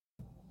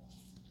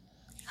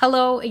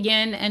Hello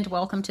again and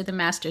welcome to the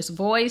Master's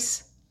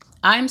Voice.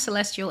 I'm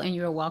Celestial and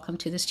you're welcome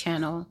to this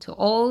channel. To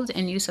old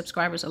and new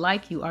subscribers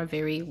alike, you are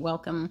very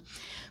welcome.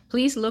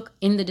 Please look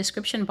in the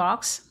description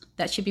box.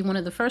 That should be one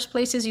of the first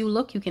places you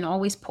look. You can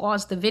always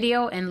pause the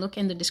video and look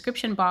in the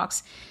description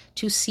box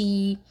to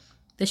see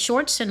the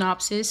short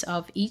synopsis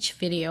of each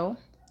video.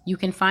 You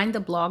can find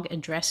the blog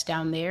address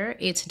down there.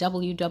 It's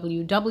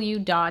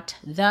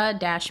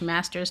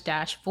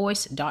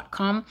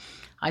www.the-masters-voice.com.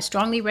 I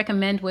strongly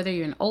recommend, whether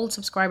you're an old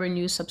subscriber,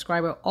 new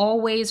subscriber,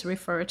 always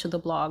refer to the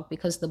blog,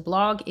 because the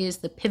blog is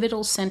the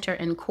pivotal center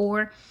and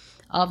core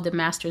of the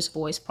Master's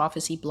Voice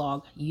Prophecy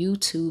Blog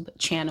YouTube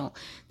channel.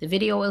 The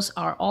videos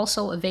are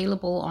also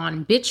available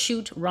on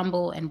BitChute,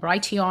 Rumble, and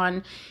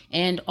Brighteon.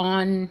 And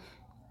on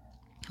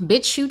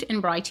BitChute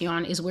and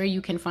Brighteon is where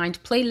you can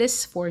find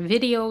playlists for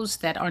videos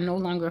that are no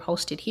longer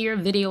hosted here,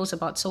 videos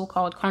about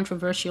so-called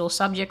controversial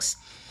subjects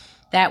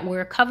that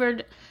were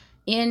covered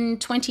in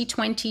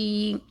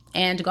 2020,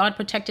 and God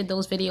protected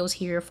those videos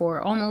here for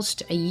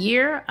almost a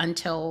year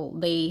until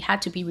they had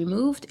to be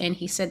removed. And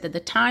he said that the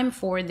time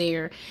for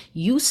their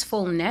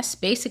usefulness,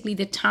 basically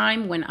the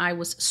time when I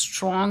was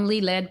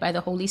strongly led by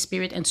the Holy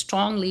Spirit and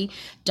strongly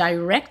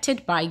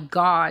directed by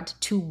God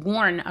to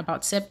warn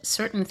about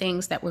certain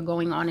things that were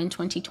going on in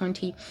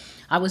 2020,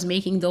 I was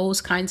making those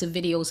kinds of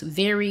videos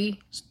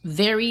very,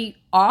 very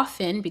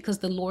often, because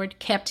the Lord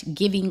kept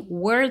giving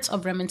words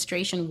of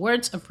remonstration,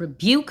 words of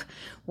rebuke,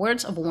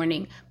 words of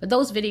warning. But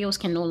those videos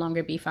can no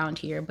longer be found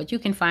here, but you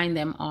can find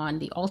them on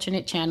the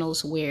alternate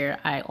channels, where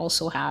I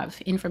also have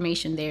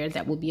information there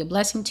that will be a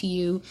blessing to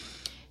you.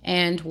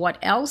 And what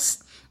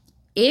else?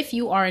 If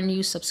you are a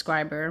new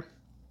subscriber,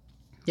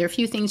 there are a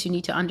few things you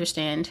need to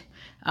understand.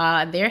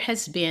 There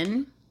has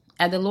been,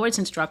 at the Lord's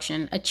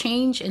instruction, a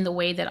change in the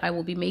way that I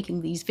will be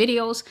making these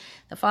videos.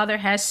 The Father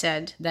has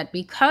said that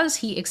because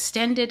he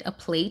extended a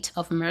plate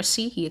of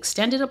mercy, he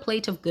extended a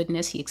plate of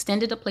goodness, he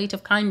extended a plate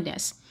of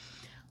kindness,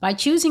 by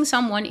choosing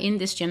someone in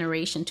this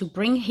generation to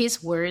bring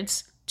his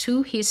words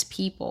to his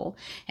people.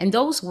 And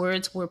those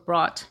words were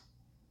brought,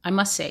 I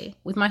must say,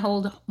 with my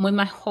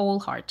whole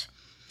heart.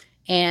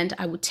 And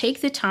I would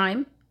take the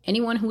time.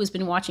 Anyone who has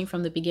been watching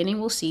from the beginning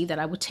will see that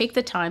I would take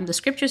the time. The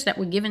scriptures that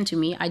were given to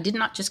me, I did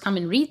not just come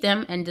and read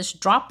them and just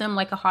drop them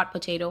like a hot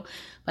potato,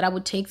 but I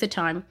would take the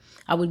time.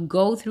 I would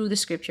go through the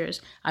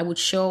scriptures. I would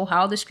show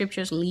how the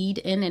scriptures lead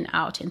in and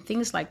out and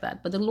things like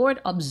that. But the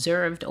Lord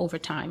observed over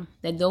time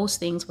that those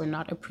things were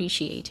not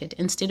appreciated.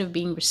 Instead of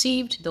being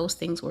received, those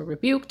things were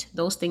rebuked.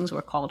 Those things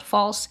were called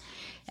false.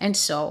 And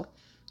so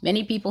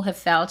many people have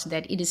felt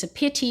that it is a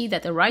pity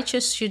that the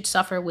righteous should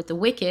suffer with the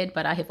wicked,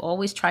 but I have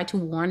always tried to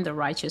warn the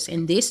righteous.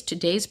 And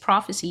today's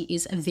prophecy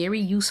is a very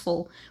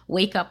useful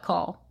wake-up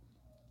call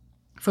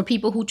for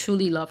people who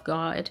truly love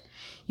God.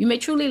 You may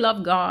truly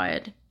love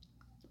God,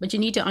 but you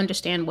need to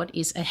understand what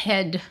is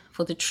ahead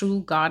for the true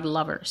God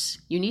lovers.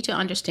 You need to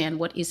understand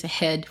what is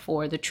ahead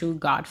for the true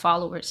God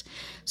followers.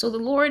 So the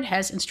Lord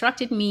has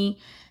instructed me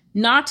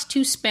not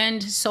to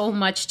spend so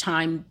much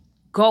time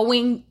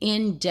going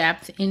in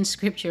depth in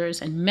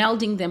scriptures and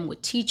melding them with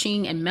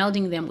teaching and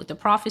melding them with the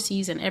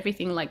prophecies and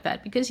everything like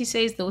that, because he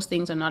says those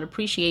things are not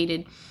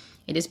appreciated.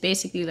 It is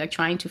basically like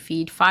trying to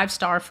feed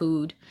 5-star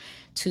food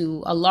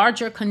to a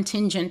larger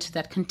contingent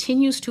that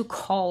continues to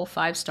call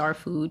 5-star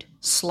food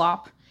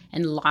slop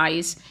and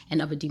lies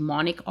and of a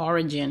demonic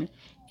origin.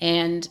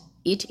 And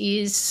it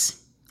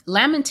is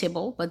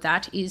lamentable, but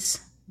that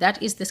is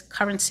this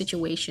current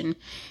situation.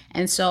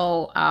 And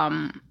so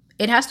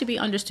it has to be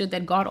understood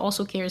that God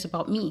also cares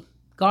about me.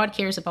 God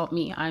cares about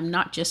me. I'm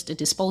not just a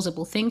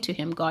disposable thing to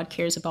him. God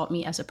cares about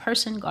me as a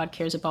person. God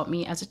cares about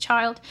me as a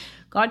child.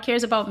 God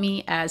cares about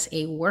me as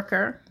a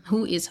worker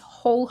who is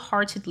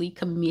wholeheartedly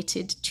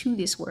committed to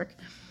this work.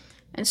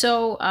 And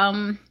so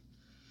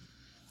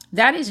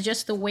that is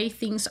just the way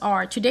things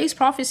are. Today's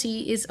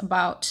prophecy is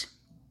about,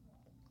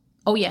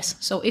 oh yes,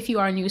 so if you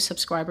are a new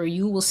subscriber,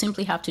 you will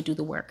simply have to do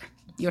the work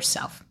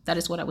yourself. That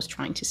is what I was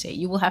trying to say.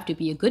 You will have to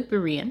be a good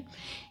Berean.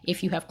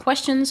 If you have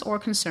questions or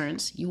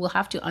concerns, you will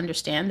have to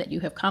understand that you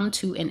have come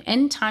to an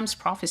end times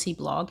prophecy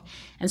blog,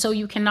 and so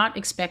you cannot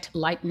expect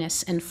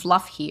lightness and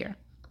fluff here.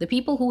 The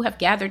people who have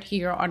gathered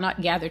here are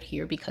not gathered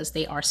here because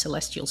they are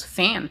Celestial's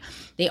fan.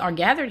 They are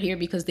gathered here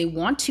because they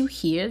want to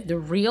hear the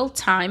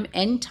real-time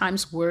end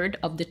times word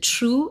of the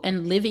true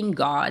and living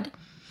God,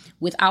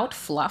 without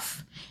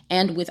fluff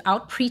and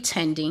without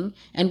pretending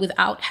and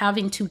without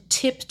having to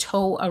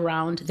tiptoe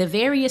around the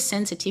various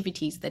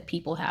sensitivities that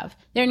people have.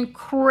 They're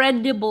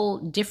incredible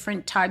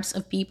different types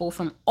of people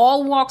from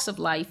all walks of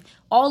life,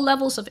 all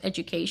levels of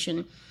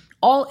education,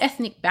 all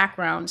ethnic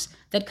backgrounds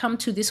that come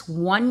to this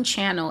one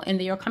channel, and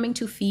they are coming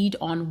to feed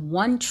on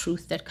one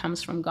truth that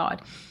comes from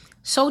God.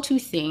 So to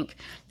think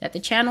that the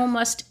channel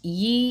must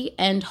ye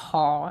and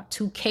haw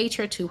to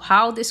cater to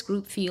how this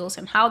group feels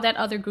and how that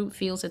other group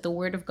feels that the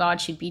word of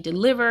God should be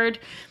delivered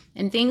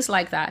and things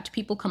like that.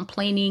 People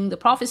complaining the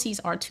prophecies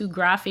are too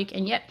graphic,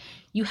 and yet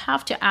you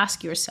have to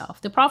ask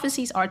yourself, the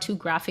prophecies are too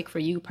graphic for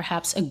you,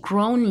 perhaps a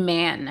grown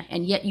man,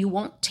 and yet you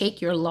won't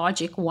take your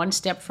logic one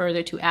step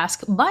further to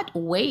ask, but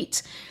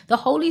wait, the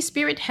Holy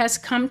Spirit has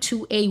come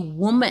to a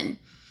woman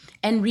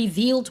and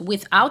revealed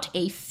without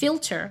a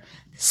filter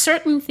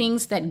certain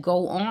things that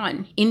go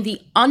on in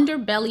the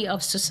underbelly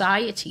of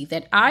society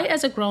that I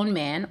as a grown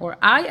man, or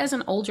I as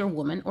an older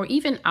woman, or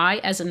even I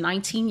as a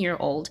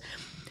 19-year-old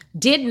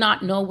did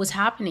not know was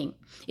happening.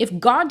 If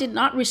God did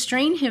not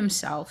restrain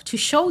himself to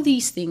show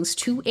these things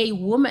to a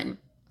woman,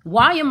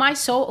 why am I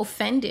so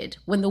offended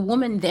when the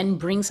woman then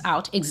brings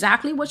out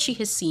exactly what she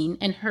has seen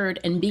and heard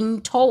and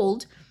being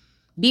told,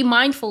 be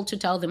mindful to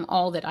tell them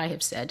all that I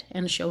have said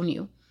and shown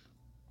you?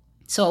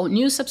 So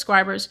new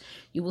subscribers,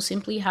 you will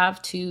simply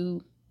have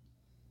to,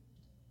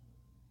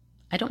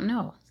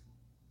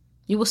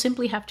 you will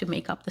simply have to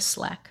make up the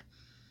slack.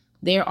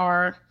 There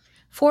are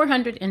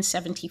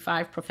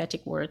 475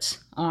 prophetic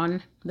words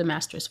on the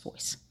Master's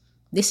Voice.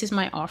 This is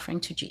my offering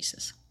to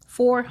Jesus.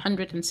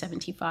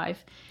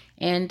 475.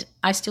 And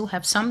I still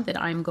have some that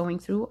I'm going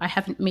through. I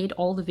haven't made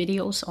all the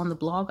videos on the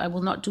blog. I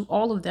will not do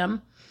all of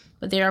them,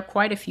 but there are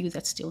quite a few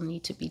that still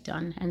need to be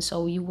done. And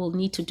so you will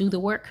need to do the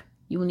work.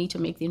 You will need to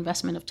make the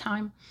investment of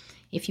time.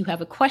 If you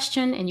have a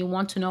question and you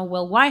want to know,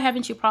 well, why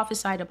haven't you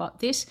prophesied about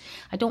this?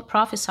 I don't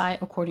prophesy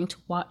according to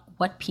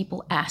what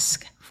people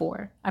ask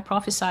for. I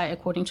prophesy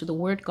according to the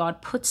word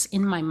God puts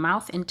in my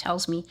mouth and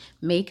tells me,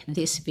 make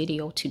this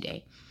video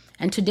today.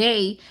 And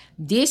today,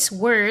 this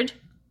word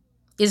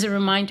is a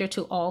reminder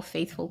to all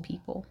faithful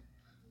people.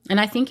 And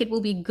I think it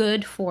will be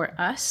good for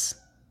us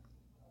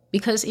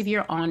because if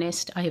you're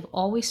honest, I have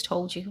always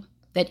told you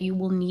that you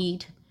will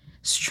need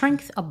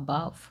strength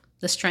above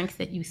the strength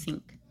that you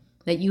think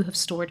that you have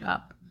stored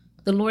up.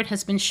 The Lord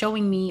has been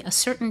showing me a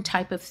certain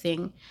type of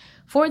thing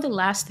for the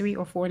last 3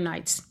 or 4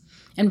 nights.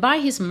 And by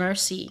his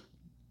mercy,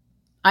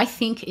 I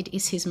think it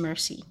is his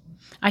mercy.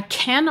 I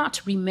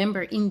cannot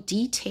remember in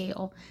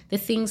detail the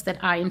things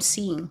that I am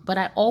seeing, but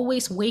I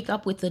always wake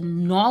up with the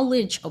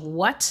knowledge of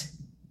what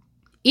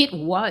it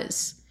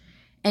was.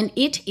 And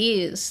it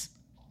is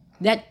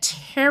that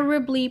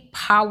terribly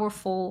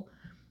powerful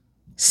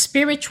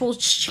spiritual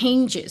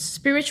changes,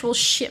 spiritual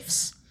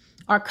shifts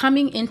are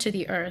coming into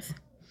the earth,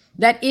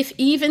 that if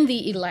even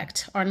the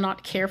elect are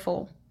not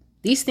careful,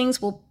 these things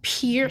will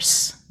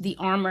pierce the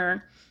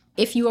armor.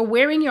 If you are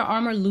wearing your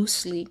armor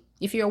loosely,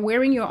 if you are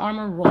wearing your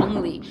armor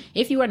wrongly,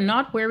 if you are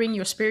not wearing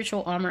your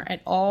spiritual armor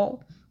at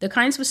all, the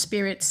kinds of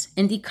spirits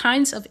and the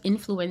kinds of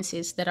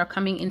influences that are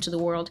coming into the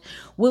world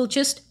will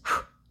just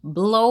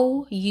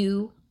blow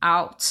you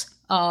out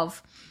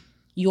of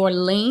your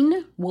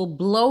lane, will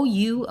blow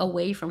you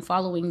away from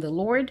following the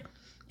Lord.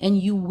 And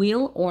you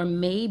will or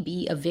may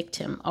be a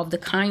victim of the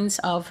kinds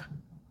of,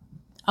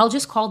 I'll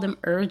just call them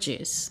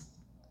urges.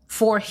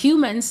 For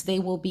humans, they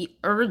will be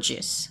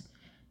urges.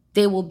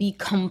 They will be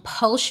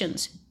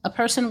compulsions. A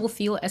person will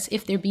feel as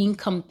if they're being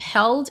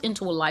compelled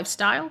into a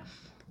lifestyle.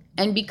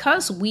 And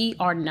because we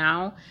are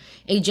now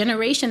a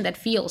generation that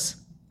feels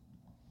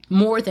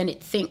more than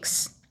it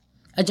thinks,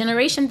 a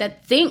generation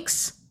that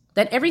thinks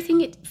that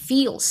everything it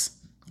feels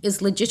is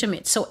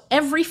legitimate. So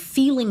every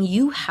feeling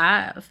you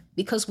have,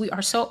 because we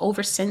are so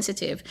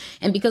oversensitive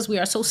and because we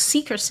are so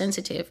seeker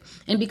sensitive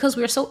and because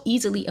we are so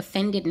easily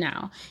offended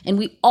now, and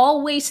we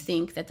always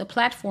think that the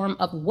platform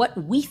of what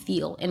we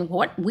feel and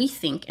what we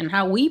think and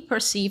how we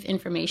perceive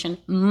information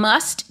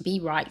must be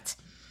right.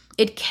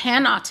 It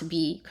cannot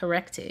be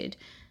corrected.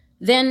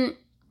 Then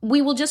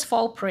we will just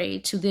fall prey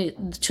to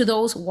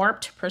those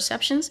warped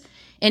perceptions.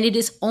 And it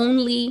is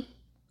only,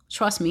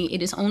 trust me,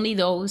 it is only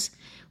those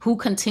who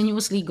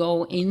continuously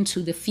go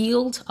into the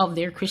field of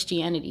their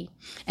Christianity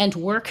and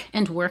work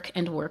and work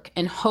and work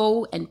and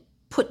hoe and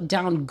put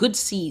down good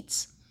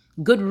seeds,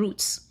 good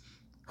roots,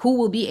 who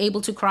will be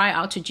able to cry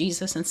out to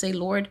Jesus and say,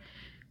 Lord,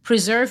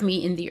 preserve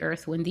me in the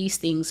earth when these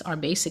things are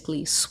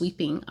basically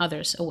sweeping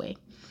others away.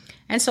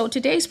 And so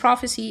today's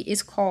prophecy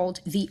is called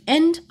The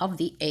End of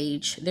the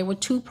Age. There were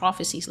 2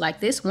 prophecies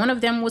like this. One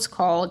of them was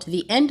called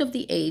The End of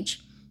the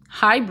Age,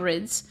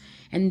 Hybrids.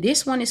 And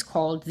this one is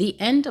called The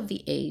End of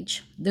the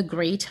Age, The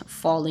Great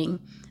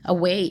Falling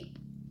Away.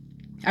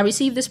 I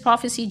received this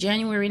prophecy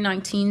January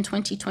 19,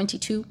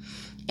 2022,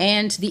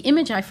 and the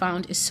image I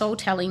found is so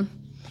telling.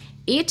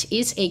 It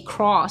is a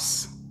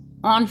cross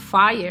on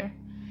fire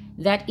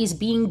that is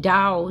being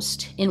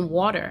doused in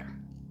water,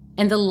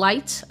 and the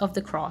light of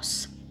the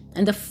cross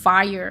and the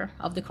fire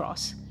of the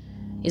cross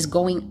is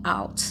going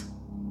out.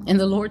 And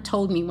the Lord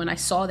told me when I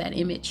saw that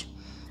image,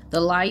 the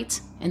light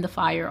and the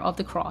fire of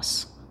the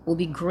cross will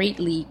be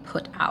greatly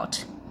put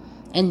out.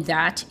 And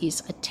that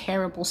is a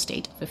terrible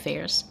state of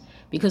affairs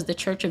because the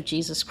Church of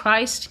Jesus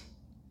Christ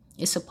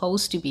is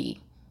supposed to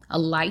be a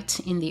light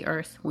in the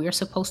earth. We are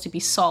supposed to be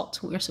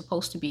salt. We are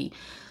supposed to be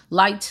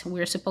light. We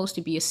are supposed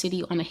to be a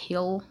city on a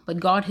hill. But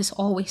God has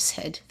always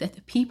said that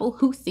the people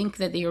who think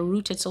that they are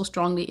rooted so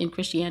strongly in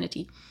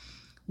Christianity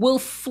will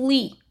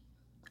flee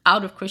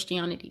out of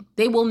Christianity.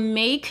 They will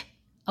make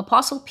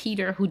Apostle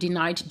Peter, who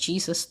denied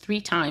Jesus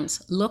 3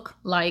 times, look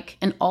like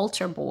an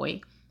altar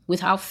boy with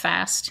how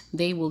fast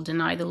they will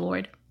deny the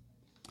Lord.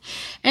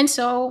 And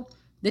so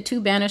the two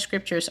banner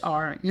scriptures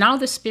are, now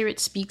the Spirit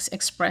speaks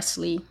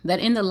expressly that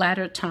in the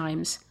latter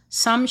times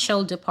some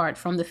shall depart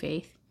from the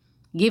faith,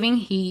 giving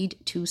heed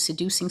to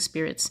seducing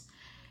spirits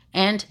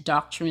and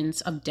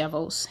doctrines of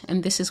devils.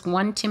 And this is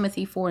 1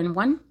 Timothy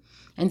 4:1.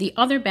 And the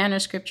other banner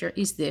scripture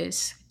is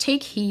this: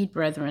 take heed,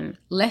 brethren,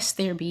 lest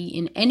there be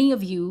in any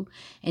of you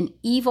an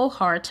evil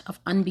heart of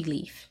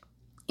unbelief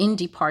in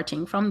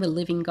departing from the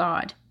living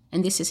God.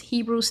 And this is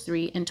Hebrews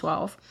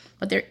 3:12.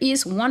 But there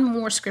is one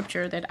more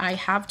scripture that I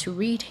have to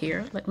read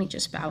here. Let me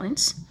just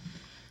balance.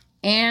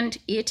 And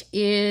it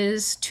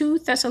is 2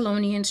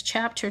 Thessalonians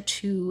chapter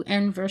 2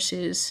 and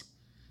verses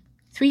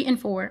 3 and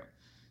 4.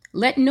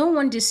 Let no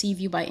one deceive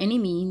you by any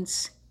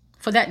means,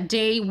 for that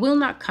day will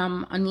not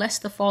come unless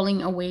the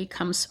falling away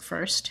comes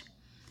first,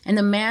 and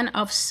the man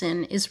of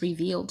sin is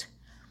revealed,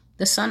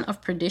 the son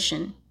of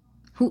perdition,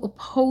 who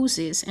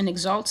opposes and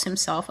exalts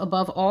himself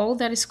above all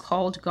that is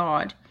called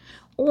God,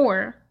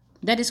 or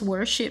that is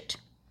worshipped,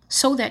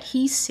 so that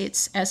he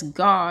sits as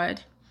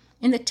God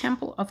in the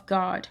temple of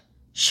God,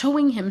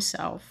 showing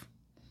himself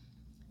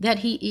that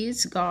he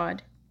is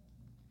God.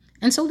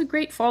 And so the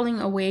great falling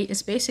away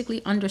is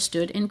basically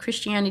understood in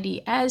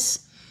Christianity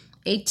as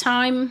a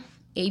time,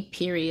 a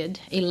period,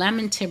 a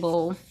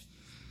lamentable,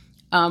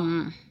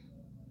 the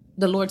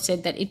Lord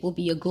said that it will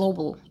be a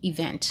global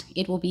event.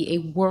 It will be a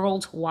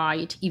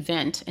worldwide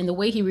event. And the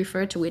way he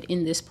referred to it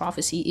in this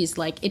prophecy is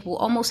like it will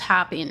almost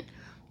happen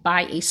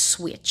by a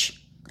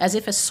switch, as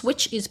if a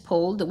switch is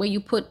pulled, the way you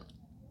put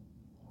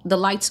the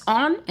lights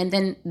on and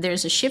then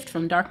there's a shift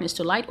from darkness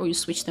to light, or you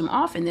switch them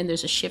off and then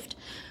there's a shift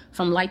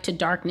from light to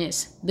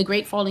darkness. The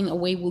great falling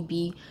away will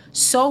be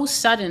so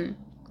sudden,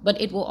 but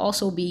it will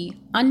also be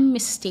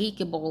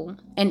unmistakable,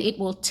 and it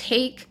will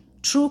take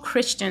true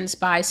Christians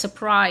by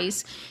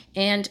surprise.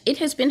 And it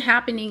has been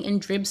happening in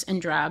dribs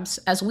and drabs,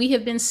 as we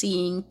have been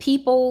seeing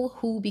people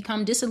who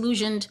become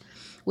disillusioned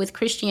with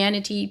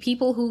Christianity,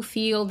 people who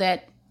feel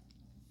that,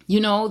 you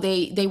know,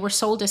 they were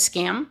sold a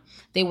scam.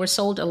 They were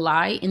sold a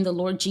lie in the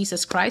Lord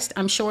Jesus Christ.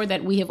 I'm sure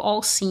that we have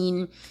all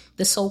seen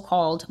the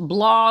so-called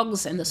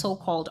blogs and the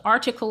so-called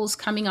articles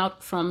coming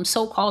out from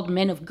so-called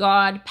men of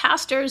God,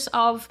 pastors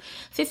of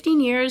 15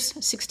 years,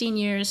 16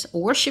 years,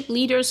 worship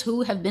leaders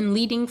who have been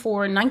leading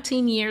for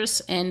 19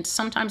 years and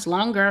sometimes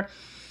longer,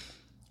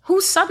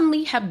 who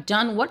suddenly have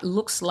done what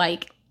looks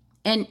like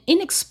an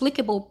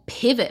inexplicable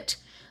pivot.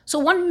 So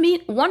one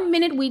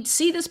minute we'd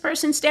see this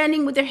person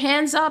standing with their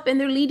hands up and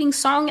they're leading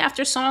song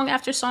after song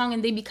after song,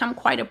 and they become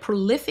quite a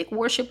prolific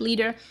worship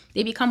leader.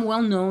 They become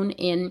well known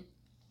in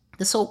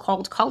the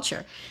so-called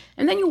culture.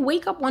 And then you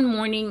wake up one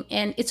morning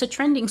and it's a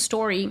trending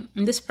story,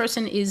 and this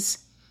person is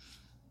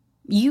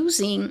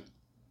using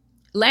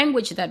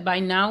language that by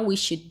now we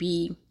should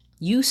be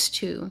used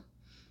to,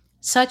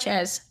 such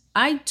as,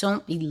 I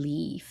don't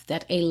believe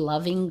that a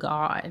loving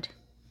God,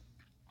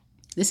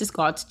 this is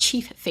God's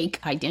chief fake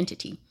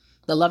identity,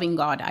 the loving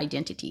God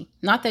identity.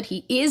 Not that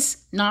he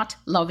is not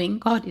loving.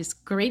 God is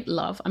great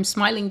love. I'm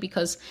smiling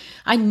because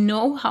I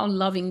know how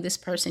loving this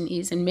person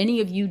is, and many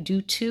of you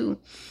do too.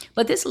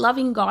 But this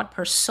loving God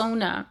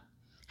persona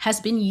has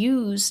been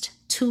used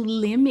to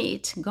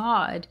limit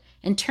God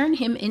and turn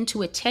him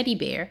into a teddy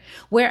bear,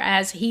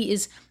 whereas he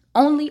is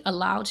only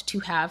allowed to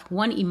have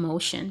one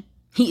emotion.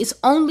 He is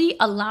only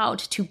allowed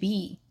to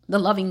be the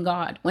loving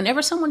God.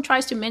 Whenever someone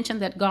tries to mention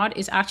that God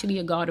is actually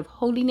a God of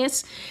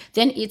holiness,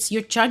 then it's,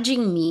 you're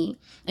judging me,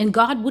 and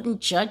God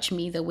wouldn't judge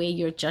me the way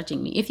you're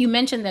judging me. If you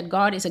mention that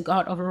God is a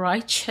God of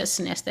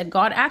righteousness, that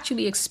God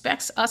actually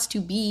expects us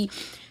to be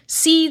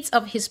seeds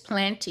of his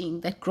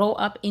planting that grow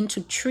up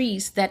into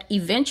trees that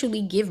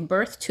eventually give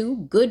birth to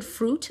good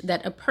fruit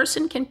that a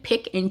person can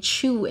pick and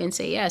chew and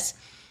say, yes,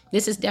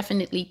 this is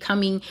definitely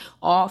coming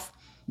off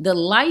the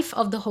life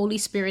of the Holy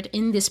Spirit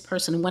in this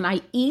person. When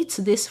I eat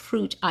this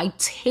fruit, I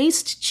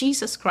taste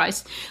Jesus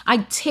Christ. I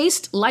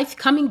taste life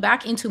coming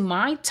back into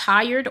my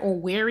tired or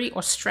weary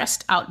or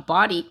stressed out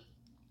body.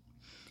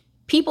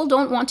 People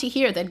don't want to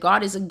hear that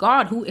God is a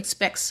God who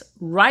expects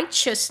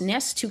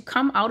righteousness to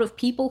come out of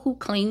people who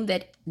claim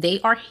that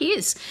they are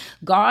his.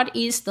 God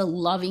is the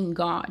loving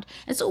God.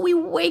 And so we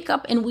wake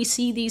up and we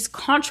see these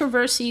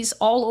controversies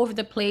all over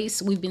the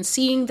place. We've been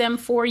seeing them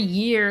for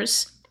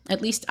years.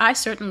 At least I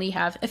certainly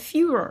have. A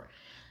furor,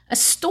 a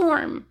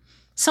storm.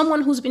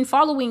 Someone who's been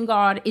following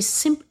God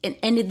is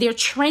and they're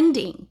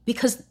trending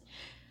because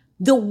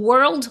the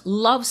world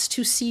loves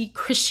to see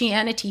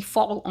Christianity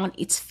fall on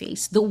its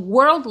face. The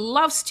world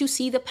loves to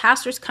see the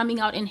pastors coming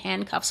out in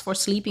handcuffs for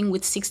sleeping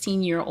with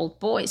 16-year-old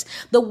boys.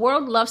 The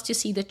world loves to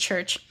see the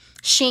church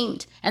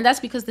shamed. And that's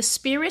because the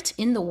spirit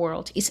in the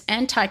world is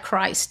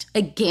antichrist,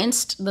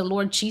 against the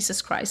Lord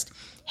Jesus Christ,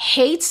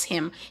 hates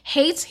him,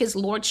 hates his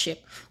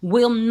lordship,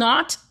 will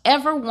not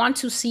ever want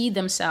to see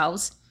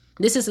themselves,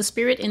 this is the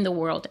spirit in the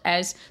world,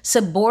 as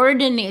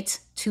subordinate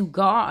to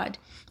God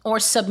or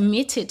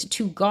submitted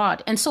to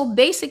God. And so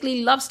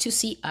basically loves to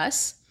see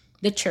us,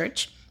 the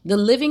church, the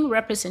living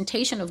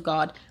representation of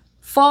God,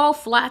 fall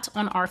flat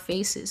on our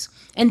faces.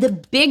 And the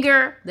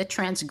bigger the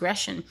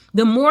transgression,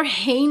 the more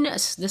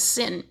heinous the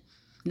sin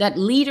that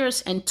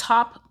leaders and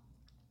top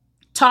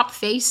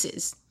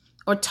faces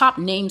or top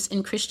names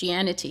in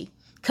Christianity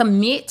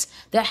commit,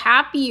 the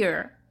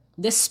happier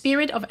the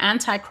spirit of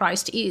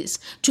Antichrist is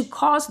to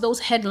cause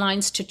those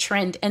headlines to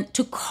trend and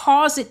to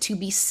cause it to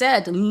be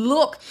said,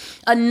 look,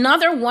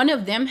 another one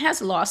of them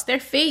has lost their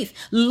faith.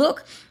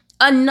 Look,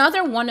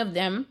 another one of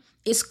them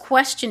is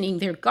questioning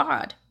their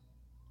God.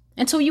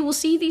 And so you will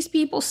see these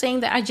people saying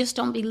that I just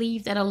don't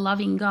believe that a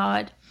loving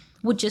God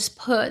would just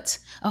put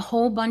a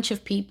whole bunch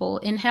of people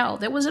in hell.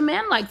 There was a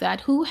man like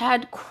that who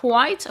had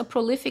quite a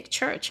prolific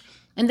church.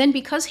 And then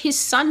because his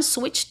son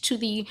switched to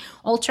the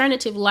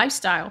alternative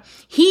lifestyle,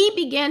 he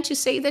began to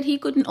say that he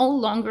could no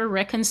longer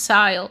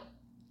reconcile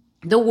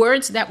the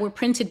words that were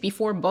printed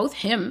before both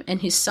him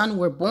and his son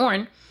were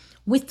born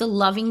with the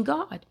loving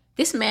God.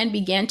 This man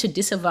began to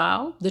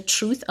disavow the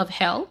truth of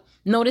hell.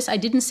 Notice I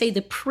didn't say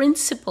the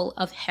principle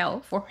of hell,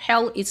 for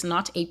hell is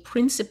not a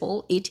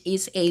principle. It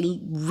is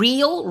a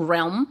real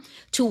realm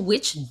to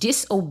which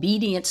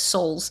disobedient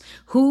souls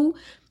who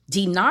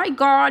deny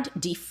God,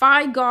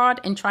 defy God,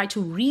 and try to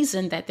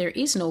reason that there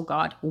is no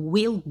God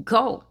will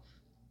go.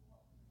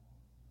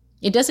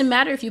 It doesn't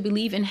matter if you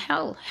believe in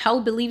hell.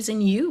 Hell believes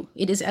in you.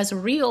 It is as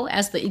real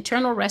as the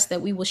eternal rest that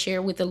we will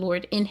share with the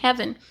Lord in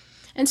heaven.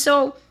 And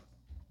so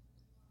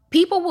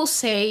people will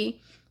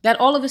say that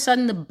all of a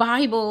sudden the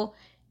Bible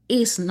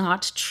is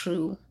not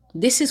true.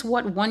 This is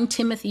what 1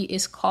 Timothy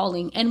is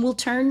calling, and will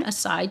turn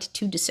aside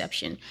to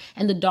deception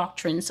and the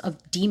doctrines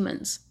of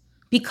demons.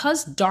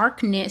 Because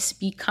darkness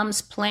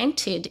becomes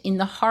planted in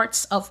the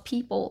hearts of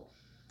people,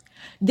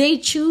 they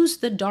choose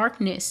the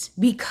darkness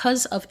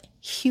because of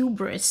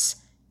hubris,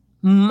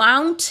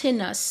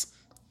 mountainous,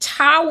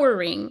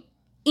 towering,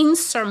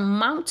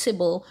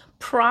 insurmountable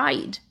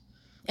pride.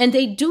 And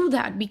they do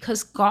that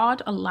because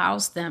God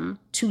allows them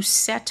to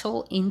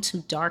settle into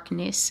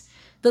darkness.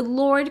 The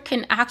Lord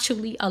can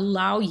actually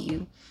allow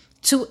you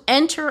to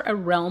enter a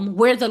realm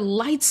where the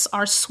lights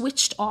are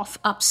switched off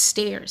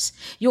upstairs.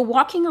 You're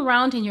walking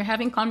around and you're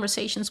having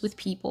conversations with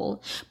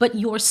people, but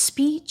your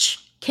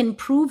speech can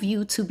prove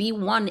you to be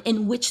one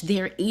in which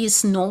there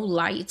is no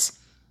light.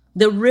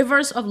 The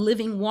rivers of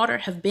living water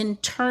have been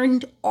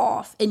turned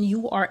off and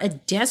you are a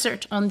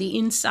desert on the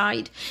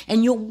inside,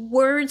 and your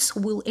words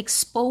will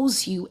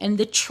expose you, and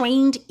the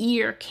trained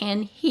ear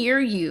can hear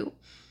you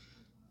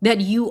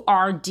that you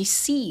are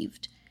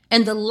deceived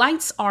and the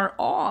lights are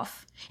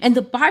off. And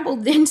the Bible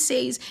then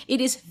says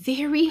it is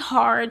very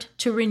hard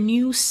to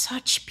renew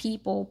such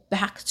people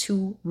back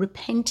to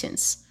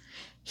repentance.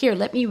 Here,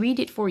 let me read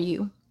it for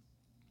you.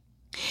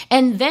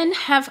 And then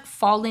have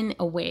fallen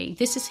away.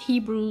 This is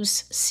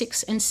Hebrews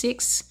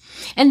 6:6.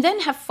 And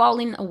then have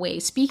fallen away,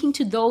 speaking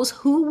to those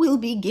who will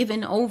be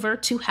given over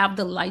to have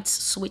the lights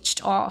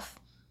switched off.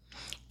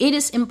 It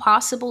is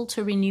impossible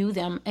to renew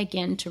them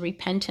again to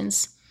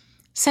repentance,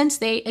 since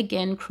they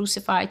again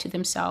crucify to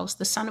themselves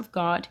the Son of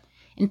God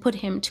and put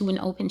him to an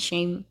open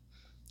shame.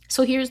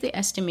 So here's the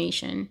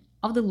estimation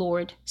of the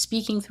Lord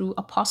speaking through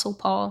Apostle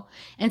Paul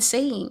and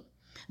saying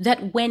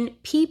that when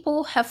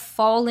people have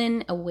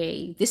fallen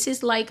away, this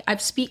is like I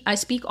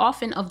speak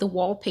often of the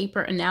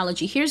wallpaper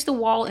analogy. Here's the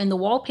wall, and the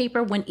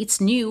wallpaper, when it's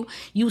new,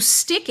 you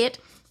stick it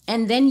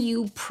and then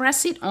you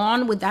press it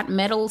on with that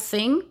metal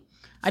thing.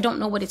 I don't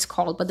know what it's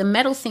called, but the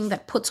metal thing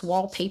that puts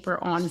wallpaper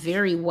on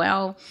very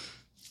well.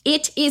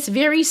 It is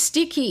very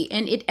sticky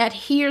and it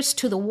adheres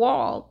to the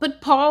wall. But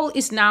Paul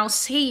is now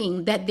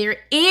saying that there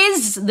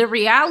is the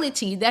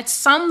reality that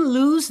some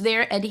lose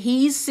their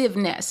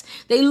adhesiveness.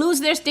 They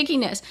lose their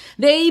stickiness.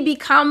 They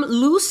become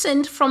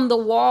loosened from the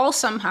wall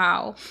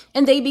somehow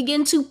and they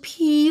begin to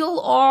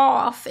peel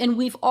off. And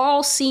we've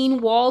all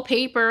seen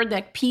wallpaper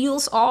that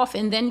peels off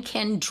and then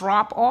can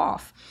drop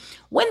off.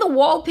 When the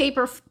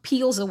wallpaper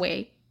peels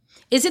away,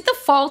 is it the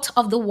fault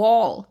of the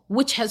wall,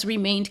 which has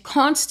remained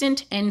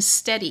constant and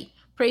steady?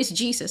 Praise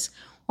Jesus.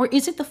 Or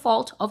is it the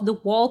fault of the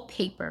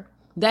wallpaper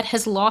that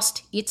has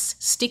lost its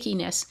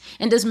stickiness?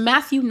 And does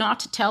Matthew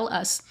not tell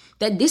us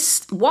that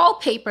this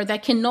wallpaper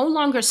that can no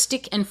longer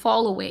stick and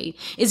fall away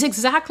is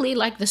exactly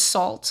like the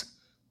salt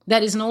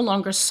that is no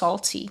longer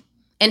salty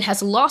and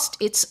has lost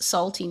its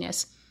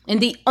saltiness? And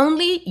the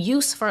only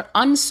use for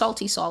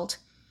unsalty salt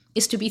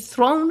is to be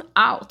thrown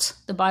out,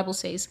 the Bible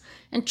says,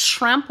 and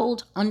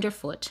trampled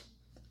underfoot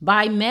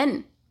by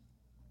men.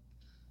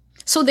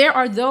 So there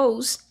are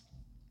those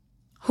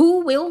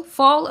who will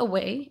fall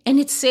away. And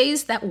it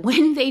says that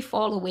when they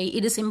fall away,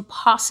 it is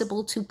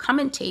impossible to come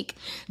and take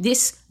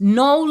this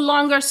no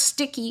longer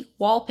sticky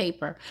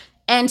wallpaper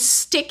and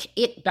stick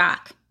it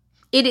back.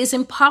 It is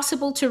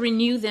impossible to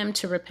renew them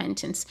to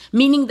repentance,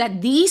 meaning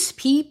that these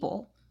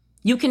people,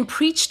 you can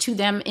preach to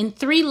them in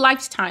 3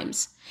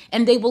 lifetimes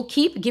and they will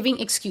keep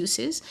giving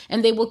excuses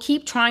and they will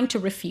keep trying to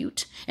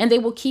refute and they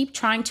will keep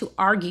trying to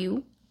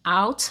argue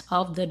out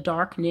of the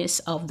darkness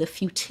of the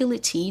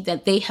futility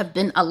that they have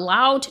been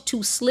allowed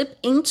to slip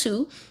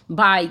into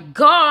by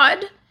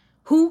God,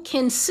 who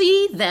can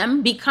see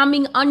them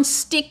becoming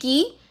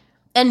unsticky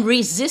and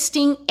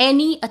resisting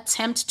any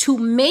attempt to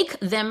make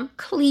them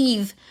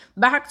cleave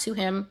back to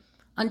him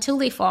until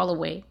they fall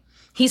away.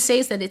 He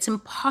says that it's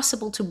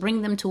impossible to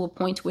bring them to a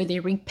point where they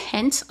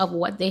repent of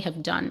what they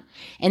have done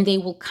and they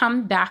will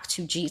come back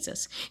to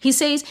Jesus. He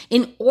says,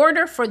 in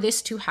order for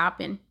this to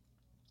happen,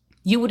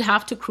 you would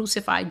have to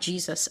crucify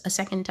Jesus a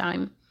second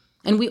time.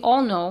 And we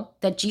all know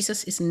that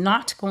Jesus is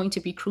not going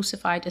to be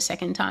crucified a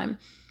second time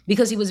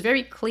because he was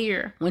very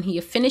clear when he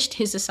finished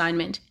his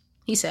assignment.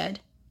 He said,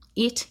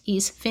 "It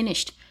is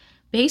finished."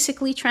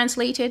 Basically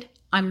translated,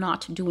 I'm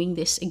not doing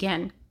this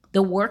again.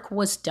 The work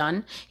was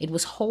done. It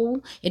was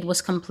whole. It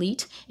was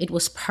complete. It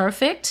was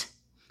perfect.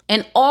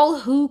 And all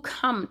who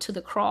come to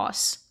the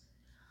cross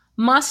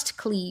must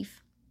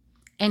cleave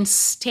and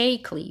stay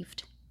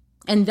cleaved.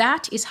 And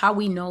that is how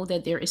we know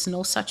that there is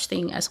no such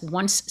thing as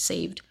once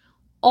saved,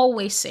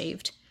 always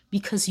saved,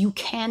 because you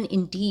can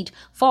indeed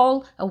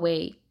fall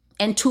away.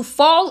 And to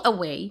fall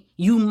away,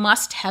 you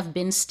must have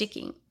been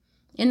sticking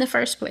in the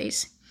first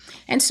place.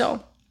 And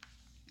so,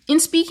 in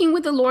speaking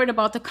with the Lord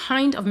about the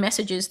kind of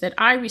messages that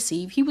I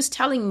receive, he was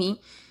telling me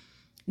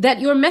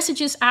that your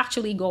messages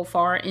actually go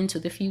far into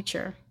the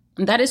future.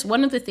 And that is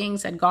one of the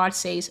things that God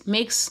says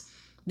makes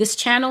this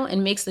channel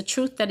and makes the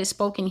truth that is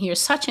spoken here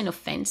such an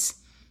offense.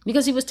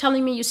 Because he was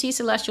telling me, you see,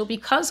 Celestial,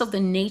 because of the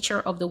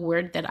nature of the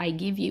word that I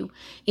give you,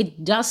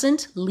 it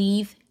doesn't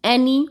leave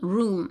any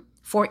room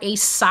for a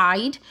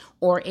side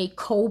or a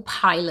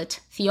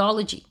co-pilot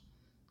theology.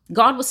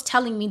 God was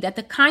telling me that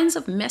the kinds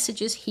of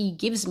messages he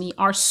gives me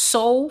are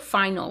so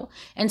final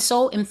and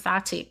so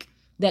emphatic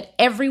that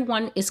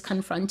everyone is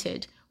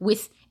confronted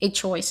with a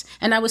choice.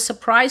 And I was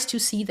surprised to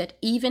see that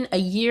even a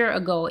year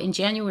ago in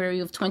January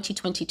of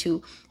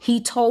 2022, he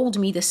told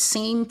me the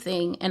same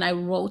thing. And I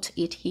wrote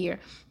it here,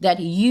 that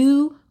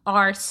you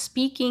are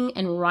speaking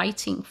and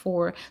writing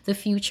for the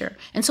future.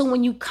 And so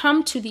when you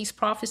come to these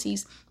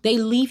prophecies, they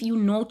leave you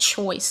no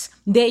choice.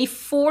 They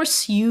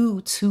force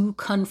you to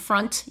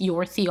confront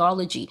your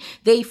theology.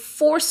 They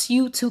force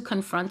you to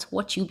confront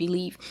what you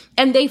believe.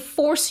 And they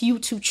force you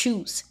to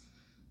choose.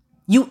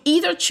 You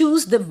either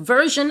choose the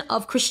version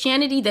of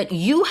Christianity that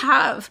you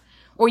have,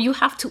 or you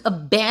have to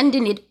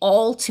abandon it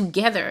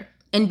altogether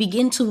and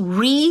begin to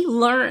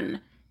relearn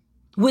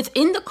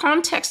within the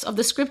context of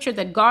the scripture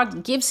that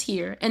God gives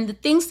here and the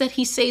things that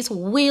he says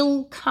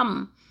will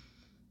come.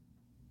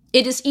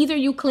 It is either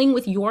you cling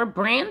with your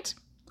brand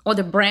or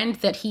the brand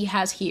that he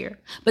has here.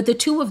 But the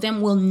two of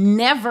them will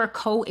never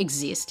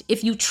coexist.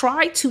 If you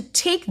try to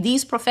take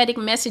these prophetic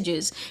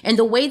messages and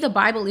the way the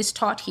Bible is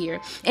taught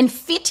here and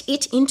fit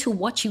it into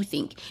what you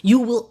think, you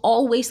will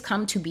always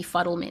come to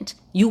befuddlement.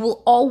 You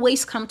will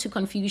always come to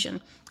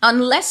confusion.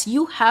 Unless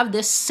you have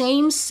the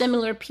same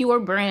similar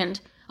pure brand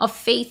of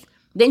faith,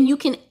 then you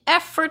can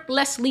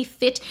effortlessly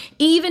fit,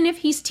 even if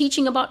he's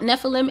teaching about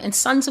Nephilim and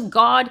sons of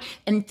God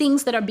and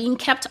things that are being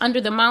kept under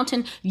the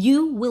mountain,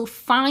 you will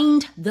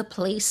find the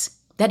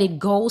place that it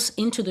goes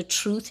into the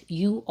truth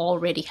you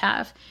already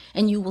have.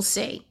 And you will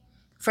say,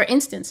 for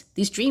instance,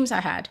 these dreams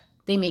I had,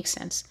 they make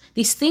sense.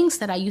 These things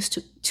that I used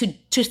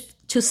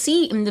to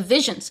see in the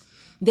visions,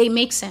 they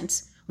make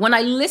sense. When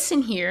I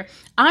listen here,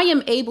 I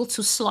am able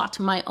to slot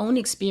my own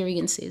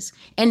experiences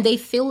and they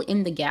fill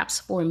in the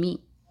gaps for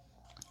me.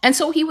 And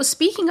so he was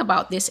speaking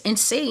about this and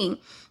saying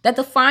that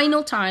the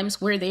final times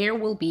where there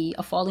will be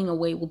a falling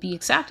away will be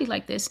exactly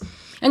like this.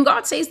 And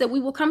God says that we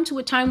will come to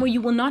a time where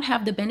you will not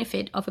have the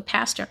benefit of a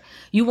pastor.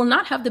 You will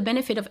not have the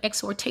benefit of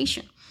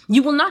exhortation.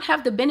 You will not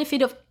have the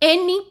benefit of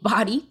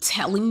anybody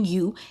telling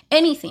you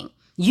anything.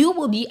 You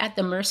will be at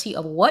the mercy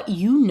of what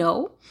you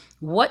know,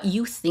 what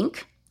you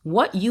think,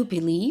 what you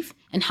believe,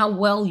 and how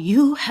well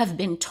you have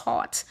been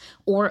taught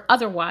or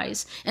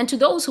otherwise. And to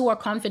those who are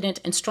confident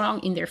and strong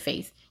in their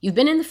faith, you've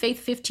been in the faith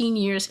 15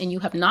 years and you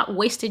have not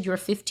wasted your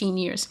 15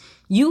 years.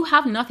 You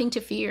have nothing to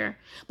fear.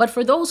 But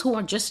for those who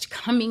are just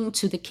coming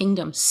to the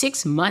kingdom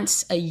 6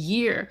 months, a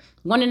year,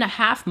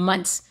 1.5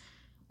 months,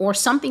 or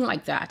something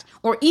like that,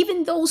 or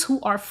even those who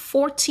are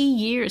 40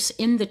 years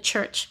in the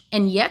church,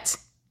 and yet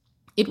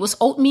it was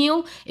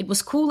oatmeal, it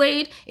was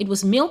Kool-Aid, it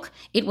was milk,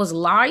 it was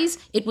lies,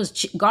 it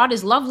was God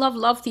is love, love,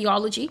 love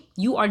theology.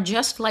 You are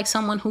just like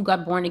someone who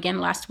got born again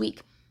last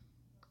week.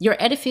 Your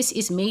edifice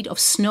is made of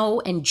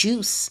snow and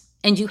juice,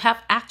 and you have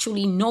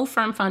actually no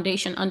firm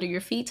foundation under your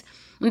feet.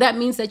 And that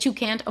means that you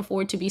can't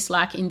afford to be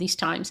slack in these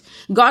times.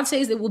 God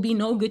says there will be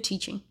no good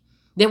teaching.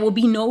 There will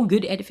be no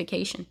good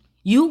edification.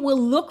 You will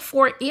look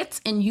for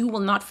it and you will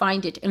not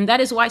find it. And that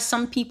is why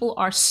some people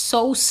are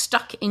so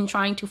stuck in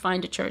trying to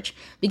find a church.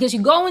 Because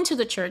you go into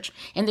the church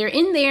and they're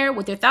in there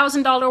with their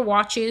 $1,000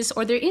 watches,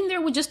 or they're in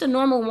there with just a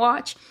normal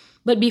watch.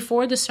 But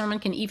before the sermon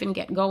can even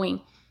get going,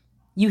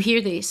 you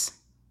hear this.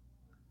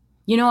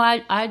 You know,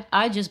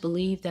 I just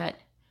believe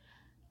that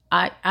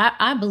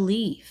I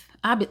believe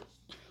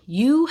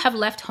you have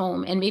left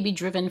home and maybe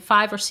driven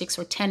 5 or 6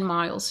 or 10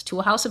 miles to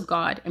a house of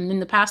God. And then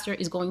the pastor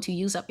is going to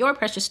use up your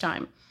precious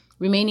time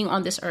remaining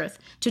on this earth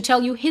to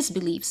tell you his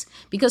beliefs,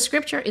 because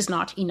scripture is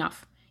not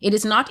enough. It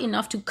is not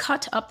enough to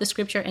cut up the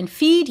scripture and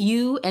feed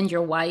you and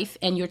your wife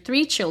and your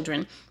 3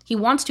 children. He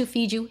wants to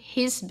feed you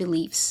his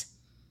beliefs.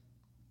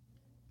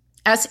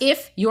 As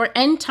if your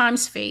end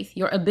times faith,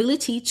 your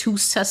ability to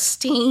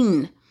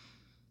sustain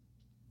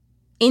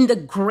in the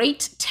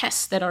great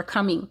tests that are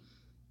coming,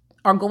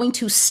 are going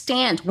to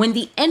stand when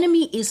the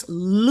enemy is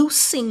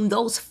loosing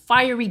those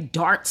fiery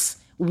darts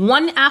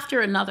one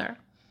after another.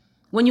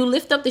 When you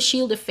lift up the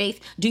shield of faith,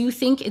 do you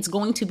think it's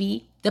going to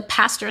be the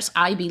pastor's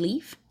I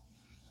believe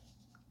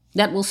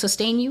that will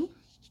sustain you?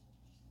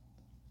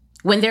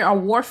 When there are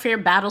warfare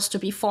battles to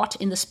be fought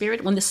in the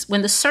spirit, when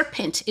the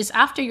serpent is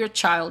after your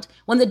child,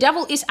 when the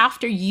devil is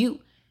after you,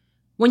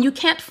 when you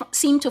can't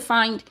seem to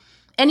find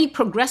any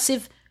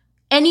progressive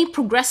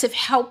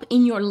help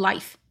in your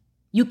life,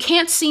 you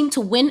can't seem to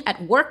win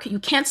at work, you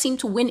can't seem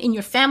to win in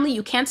your family,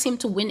 you can't seem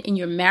to win in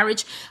your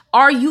marriage,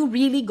 are you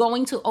really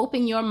going to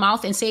open your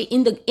mouth and say,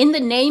 in the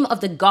name of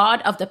the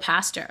God of the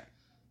pastor?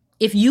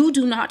 If you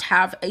do not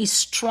have a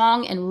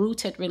strong and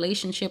rooted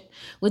relationship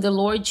with the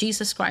Lord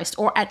Jesus Christ,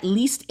 or at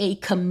least a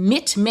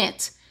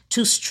commitment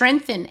to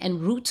strengthen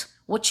and root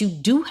what you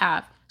do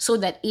have so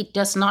that it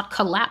does not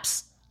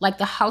collapse like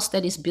the house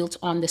that is built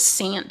on the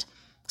sand,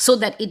 so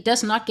that it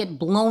does not get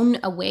blown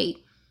away.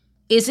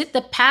 Is it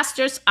the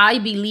pastor's I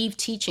believe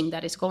teaching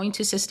that is going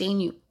to sustain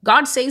you?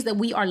 God says that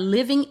we are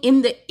living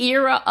in the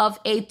era of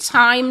a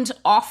timed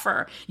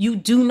offer. You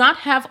do not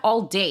have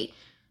all day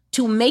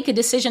to make a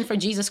decision for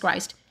Jesus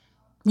Christ.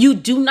 You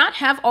do not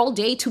have all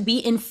day to be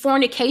in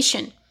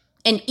fornication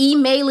and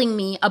emailing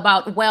me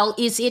about, well,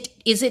 is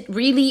it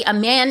really a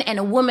man and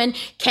a woman?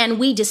 Can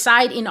we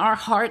decide in our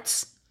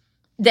hearts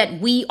that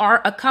we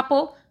are a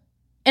couple?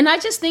 And I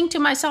just think to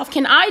myself,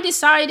 can I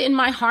decide in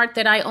my heart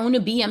that I own a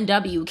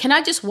BMW? Can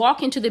I just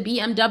walk into the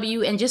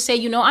BMW and just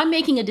say, I'm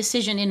making a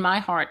decision in my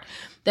heart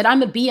that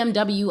I'm a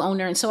BMW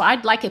owner, and so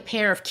I'd like a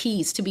pair of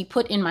keys to be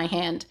put in my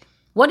hand?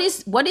 What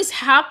is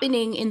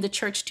happening in the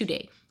church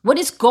today? What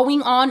is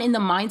going on in the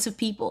minds of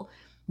people?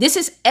 This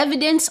is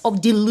evidence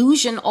of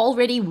delusion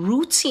already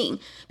rooting,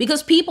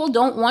 because people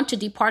don't want to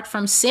depart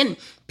from sin.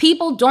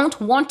 People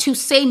don't want to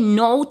say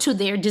no to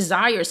their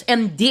desires.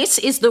 And this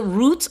is the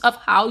root of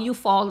how you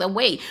fall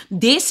away.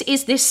 This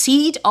is the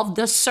seed of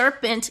the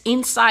serpent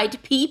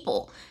inside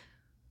people.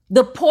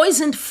 The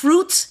poisoned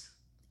fruits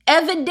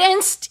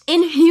evidenced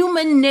in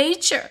human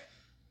nature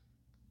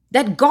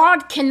that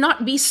God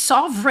cannot be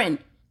sovereign.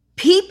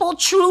 People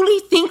truly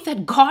think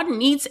that God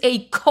needs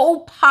a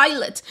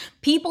co-pilot.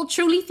 People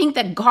truly think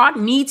that God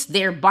needs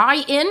their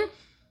buy-in,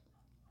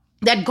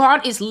 that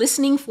God is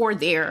listening for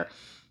their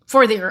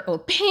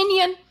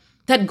opinion,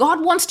 that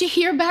God wants to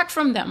hear back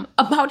from them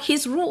about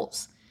his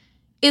rules.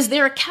 Is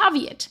there a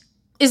caveat?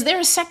 Is there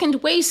a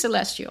second way,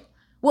 Celestial?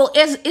 Well,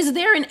 is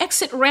there an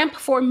exit ramp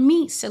for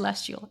me,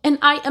 Celestial? And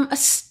I am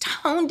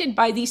astounded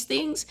by these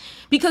things,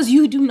 because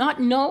you do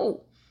not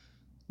know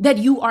that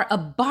you are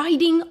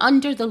abiding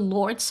under the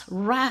Lord's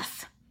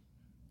wrath.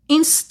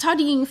 In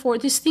studying for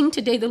this thing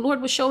today, the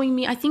Lord was showing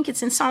me, I think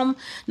it's in Psalm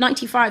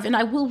 95, and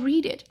I will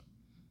read it,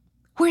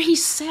 where he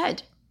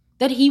said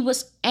that he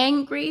was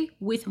angry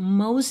with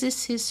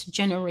Moses'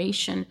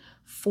 generation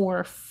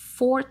for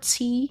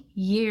 40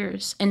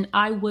 years. And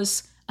I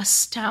was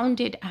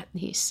astounded at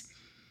this.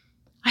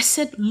 I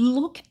said,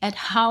 look at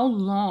how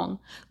long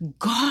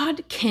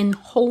God can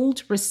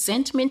hold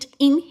resentment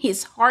in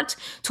his heart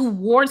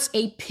towards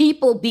a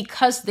people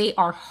because they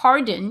are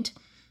hardened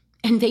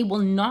and they will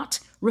not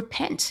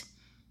repent.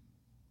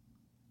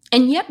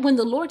 And yet when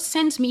the Lord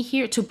sends me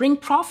here to bring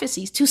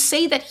prophecies, to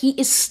say that he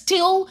is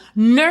still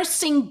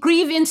nursing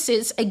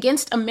grievances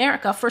against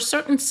America for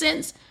certain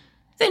sins,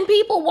 then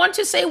people want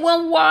to say,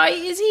 well, why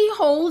is he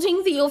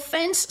holding the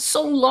offense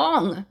so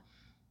long?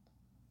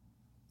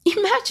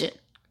 Imagine.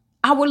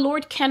 Our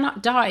Lord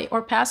cannot die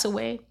or pass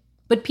away,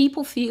 but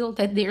people feel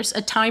that there's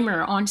a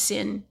timer on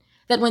sin,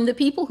 that when the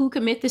people who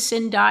commit the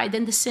sin die,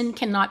 then the sin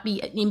cannot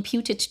be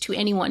imputed to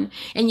anyone.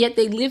 And yet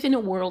they live in a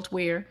world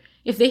where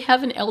if they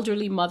have an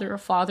elderly mother or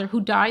father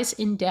who dies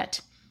in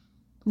debt,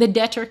 the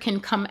debtor can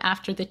come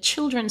after the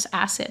children's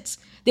assets.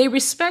 They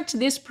respect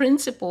this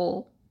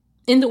principle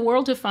in the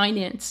world of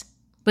finance,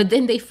 but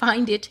then they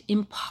find it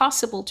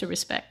impossible to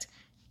respect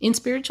in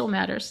spiritual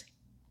matters.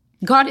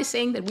 God is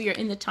saying that we are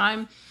in the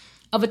time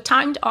of a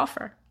timed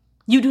offer.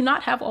 You do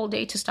not have all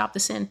day to stop the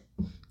sin.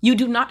 You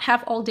do not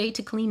have all day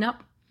to clean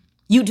up.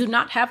 You do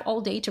not have all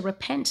day to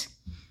repent.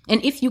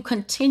 And if you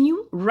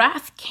continue,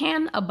 wrath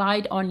can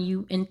abide on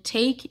you and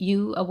take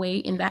you away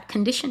in that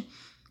condition.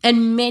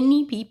 And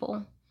many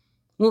people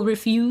will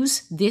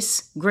refuse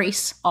this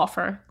grace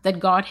offer that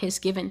God has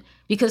given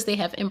because they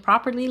have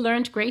improperly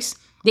learned grace.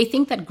 They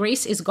think that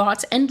grace is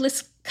God's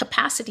endless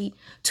capacity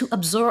to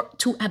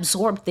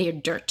absorb their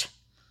dirt.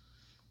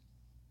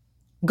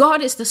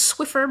 God is the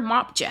Swiffer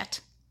mop jet.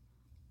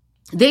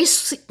 They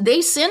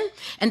sin,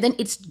 and then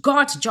it's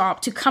God's job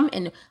to come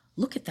and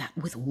look at that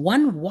with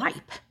one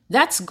wipe.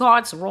 That's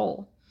God's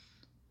role.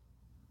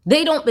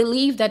 They don't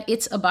believe that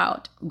it's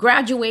about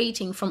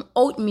graduating from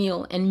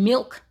oatmeal and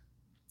milk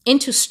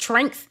into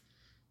strength,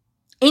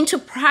 into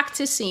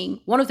practicing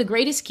one of the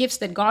greatest gifts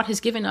that God has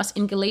given us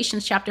in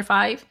Galatians chapter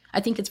 5. I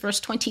think it's verse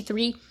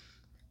 23.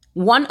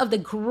 one of the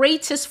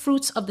greatest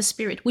fruits of the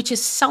Spirit, which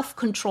is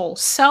self-control.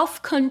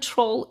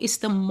 Self-control is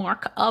the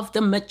mark of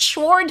the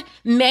matured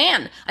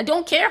man. I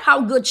don't care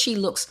how good she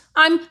looks.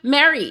 I'm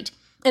married.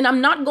 And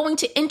I'm not going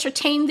to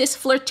entertain this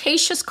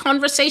flirtatious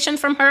conversation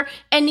from her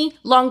any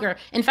longer.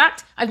 In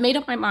fact, I've made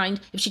up my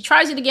mind. If she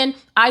tries it again,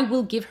 I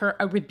will give her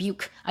a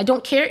rebuke. I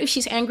don't care if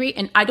she's angry,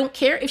 and I don't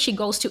care if she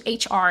goes to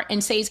HR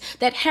and says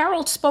that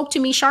Harold spoke to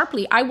me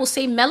sharply. I will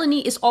say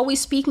Melanie is always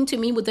speaking to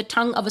me with the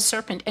tongue of a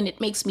serpent, and it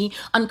makes me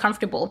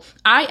uncomfortable.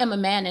 I am a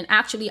man, and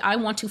actually I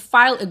want to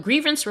file a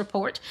grievance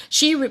report.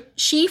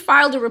 She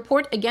filed a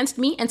report against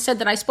me and said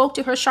that I spoke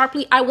to her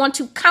sharply. I want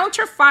to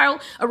counter-file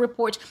a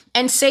report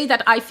and say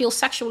that I feel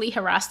sexually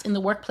harassed in the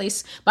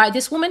workplace by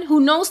this woman who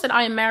knows that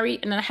I am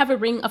married and I have a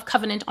ring of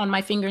covenant on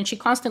my finger, and she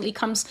constantly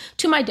comes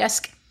to my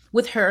desk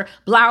with her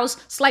blouse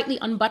slightly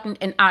unbuttoned,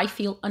 and I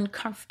feel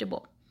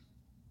uncomfortable.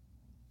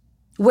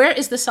 Where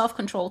is the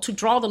self-control to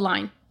draw the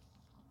line?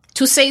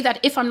 To say that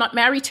if I'm not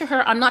married to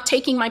her, I'm not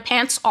taking my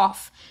pants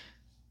off.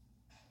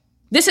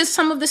 This is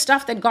some of the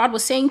stuff that God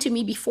was saying to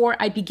me before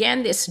I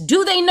began this.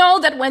 Do they know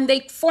that when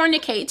they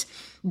fornicate,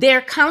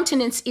 their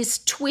countenance is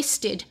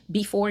twisted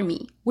before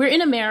me? We're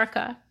in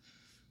America.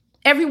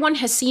 Everyone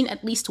has seen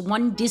at least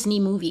one Disney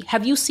movie.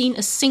 Have you seen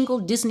a single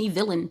Disney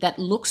villain that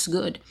looks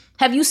good?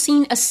 Have you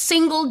seen a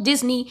single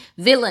Disney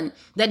villain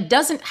that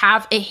doesn't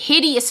have a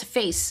hideous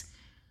face?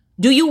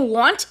 Do you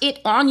want it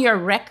on your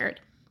record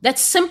that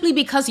simply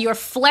because your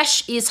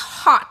flesh is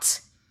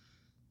hot,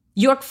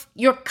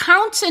 your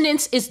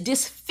countenance is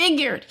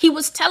disfigured? He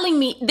was telling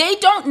me they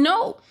don't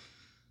know.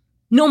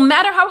 No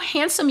matter how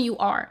handsome you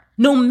are,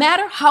 no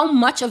matter how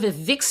much of a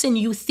vixen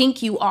you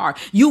think you are,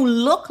 you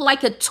look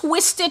like a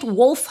twisted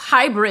wolf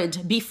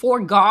hybrid before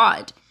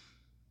God,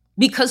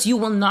 because you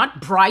will not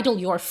bridle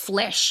your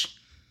flesh.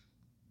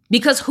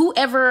 Because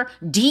whoever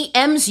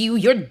DMs you,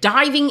 you're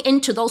diving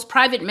into those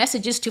private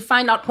messages to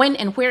find out when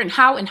and where and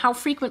how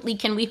frequently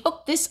can we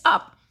hook this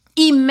up.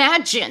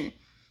 Imagine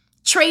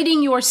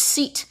trading your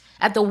seat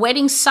at the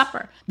wedding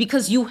supper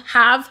because you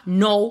have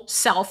no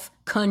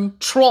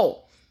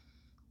self-control.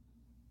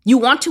 You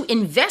want to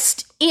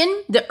invest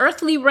in the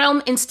earthly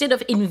realm instead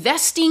of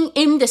investing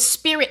in the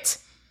spirit.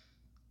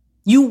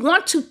 You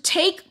want to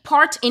take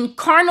part in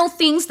carnal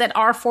things that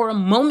are for a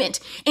moment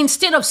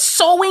instead of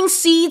sowing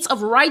seeds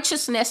of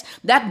righteousness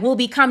that will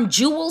become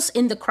jewels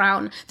in the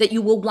crown, that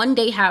you will one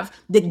day have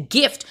the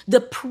gift, the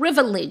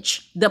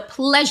privilege, the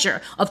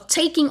pleasure of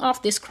taking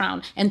off this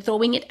crown and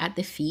throwing it at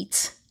the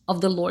feet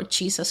of the Lord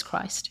Jesus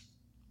Christ.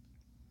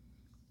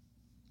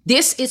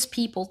 This is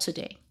people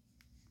today.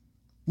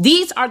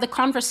 These are the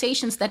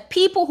conversations that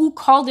people who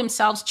call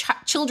themselves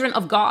children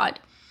of God,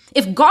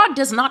 if God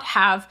does not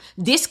have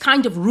this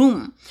kind of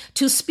room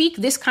to speak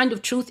this kind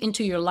of truth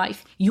into your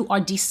life, you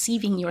are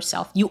deceiving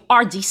yourself. You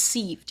are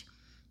deceived.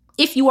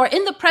 If you are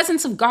in the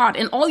presence of God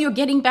and all you're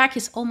getting back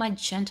is, oh, my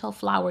gentle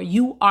flower,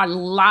 you are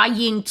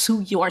lying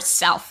to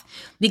yourself.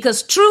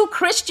 Because true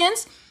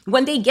Christians,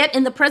 when they get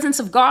in the presence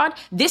of God,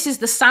 this is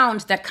the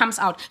sound that comes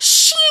out.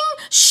 Shing,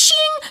 shing,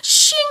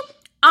 shing,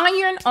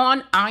 iron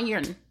on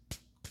iron.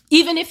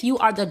 Even if you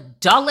are the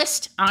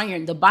dullest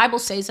iron, the Bible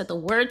says that the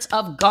words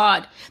of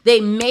God, they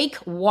make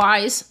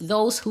wise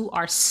those who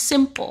are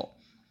simple.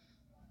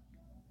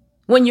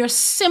 When you're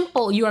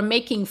simple, you are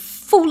making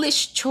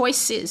foolish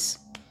choices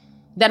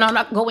that are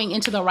not going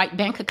into the right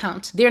bank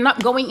account. They're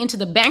not going into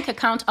the bank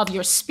account of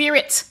your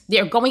spirit.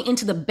 They're going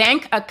into the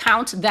bank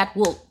account that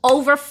will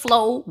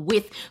overflow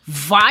with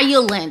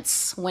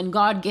violence when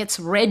God gets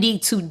ready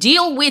to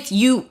deal with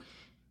you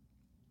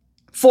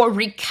for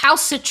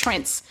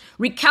recalcitrance.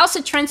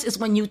 Recalcitrance is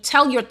when you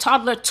tell your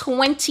toddler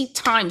 20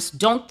 times,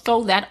 don't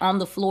throw that on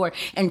the floor,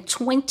 and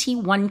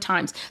 21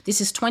 times. This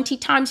is 20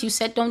 times you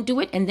said don't do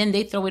it, and then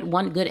they throw it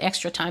one good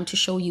extra time to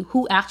show you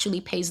who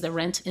actually pays the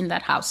rent in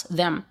that house.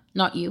 Them,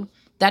 not you.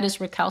 That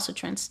is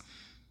recalcitrance.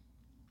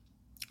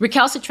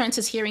 Recalcitrance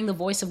is hearing the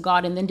voice of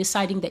God and then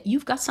deciding that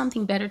you've got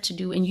something better to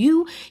do. And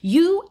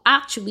you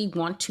actually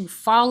want to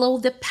follow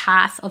the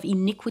path of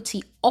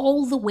iniquity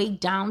all the way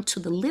down to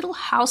the little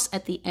house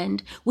at the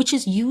end, which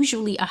is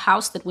usually a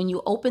house that when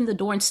you open the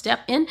door and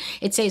step in,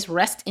 it says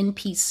rest in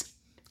peace.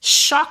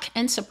 Shock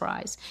and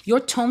surprise. Your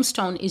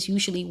tombstone is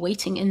usually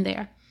waiting in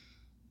there.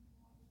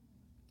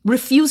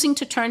 Refusing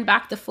to turn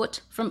back the foot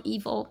from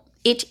evil.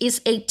 It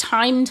is a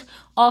timed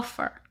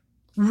offer.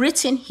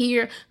 Written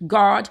here,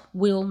 God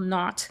will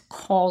not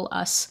call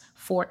us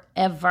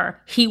forever.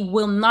 He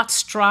will not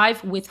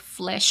strive with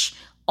flesh.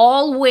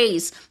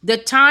 Always, the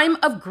time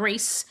of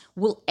grace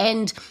will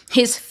end.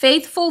 His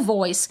faithful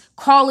voice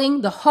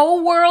calling the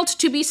whole world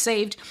to be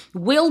saved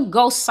will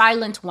go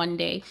silent one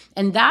day.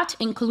 And that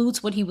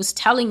includes what he was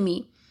telling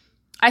me.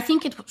 I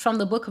think it's from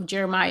the book of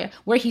Jeremiah,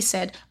 where he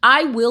said,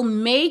 I will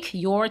make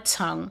your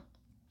tongue.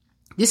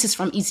 This is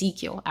from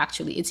Ezekiel,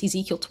 actually. It's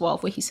Ezekiel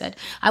 12, where he said,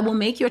 I will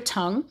make your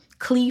tongue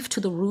cleave to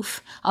the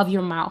roof of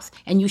your mouth,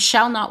 and you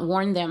shall not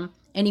warn them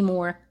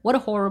anymore. What a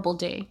horrible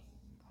day.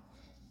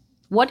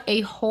 What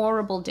a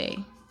horrible day.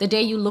 The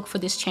day you look for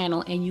this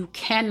channel and you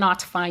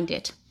cannot find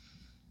it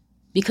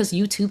because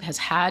YouTube has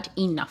had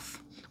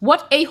enough.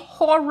 What a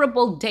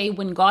horrible day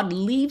when God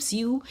leaves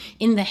you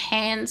in the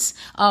hands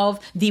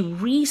of the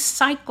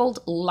recycled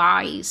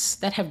lies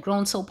that have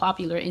grown so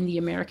popular in the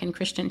American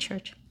Christian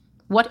church.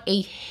 What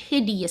a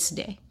hideous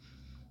day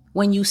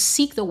when you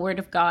seek the word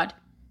of God,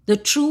 the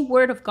true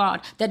word of God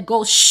that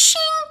goes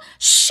shing,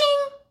 shing,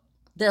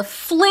 the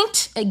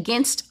flint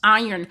against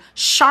iron,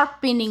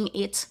 sharpening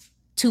it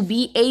to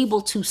be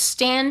able to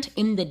stand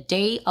in the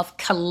day of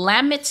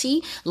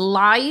calamity,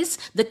 lies,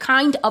 the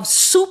kind of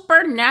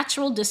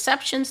supernatural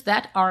deceptions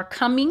that are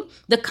coming,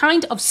 the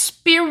kind of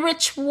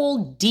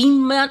spiritual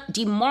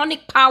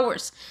demonic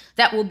powers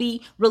that will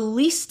be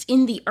released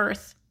in the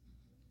earth.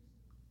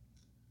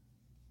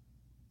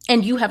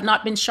 And you have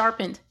not been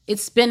sharpened.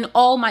 It's been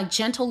all my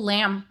gentle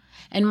lamb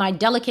and my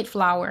delicate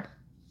flower.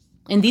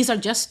 And these are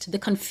just the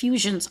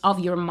confusions of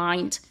your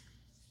mind.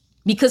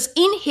 Because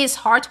in his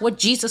heart, what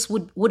Jesus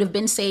would have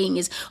been saying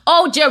is,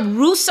 oh,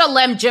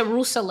 Jerusalem,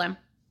 Jerusalem,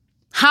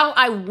 how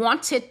I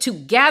wanted to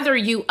gather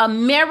you,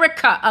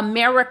 America,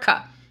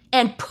 America,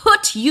 and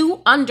put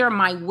you under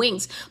my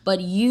wings,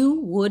 but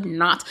you would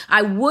not.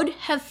 I would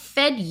have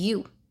fed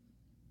you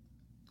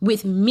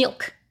with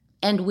milk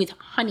and with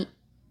honey,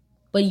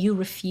 but you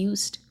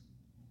refused.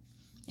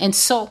 And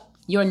so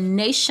your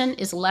nation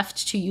is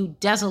left to you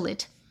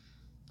desolate.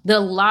 The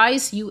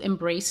lies you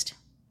embraced,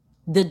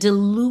 the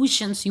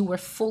delusions you were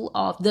full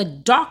of, the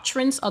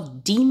doctrines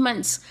of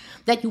demons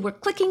that you were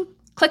clicking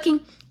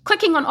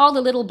on all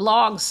the little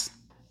blogs.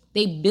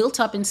 They built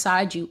up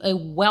inside you a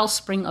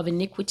wellspring of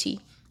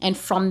iniquity. And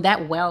from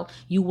that well,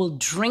 you will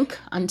drink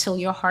until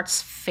your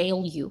hearts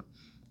fail you.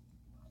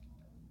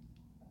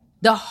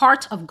 The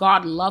heart of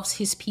God loves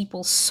his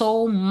people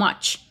so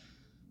much.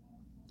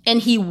 And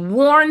he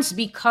warns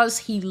because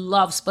he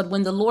loves. But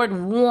when the Lord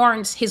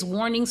warns, his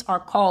warnings are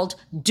called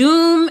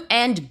doom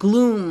and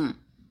gloom.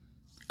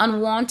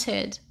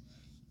 Unwanted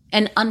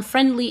and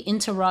unfriendly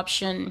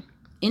interruption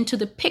into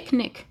the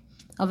picnic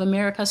of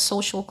America's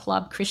social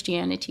club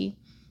Christianity.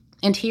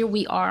 And here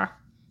we are.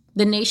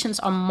 The nations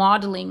are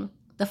modeling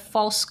the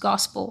false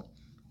gospel.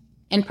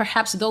 And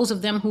perhaps those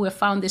of them who have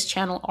found this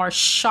channel are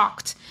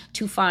shocked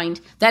to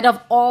find that of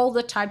all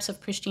the types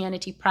of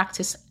Christianity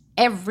practiced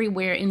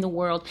everywhere in the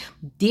world,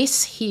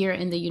 this here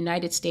in the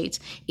United States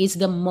is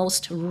the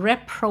most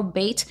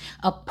reprobate,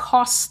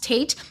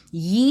 apostate,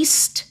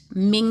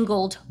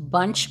 yeast-mingled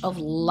bunch of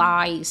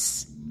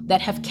lies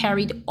that have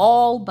carried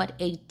all but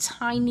a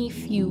tiny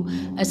few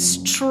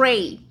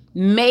astray,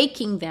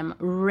 making them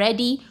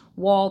ready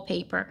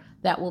wallpaper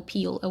that will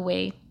peel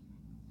away.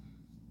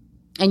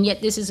 And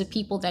yet this is a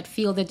people that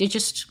feel that they're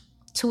just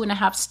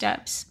 2.5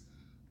 steps,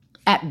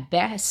 at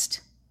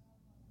best,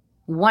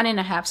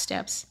 1.5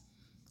 steps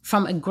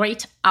from a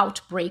great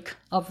outbreak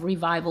of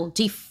revival,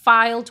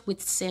 defiled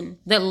with sin,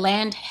 the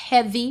land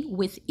heavy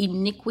with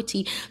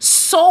iniquity,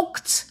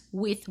 soaked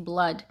with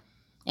blood.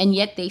 And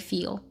yet they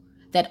feel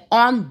that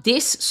on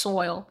this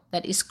soil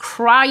that is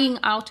crying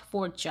out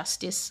for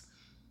justice,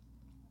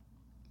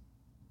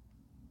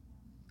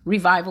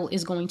 revival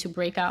is going to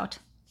break out.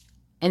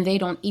 And they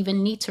don't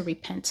even need to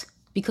repent,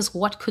 because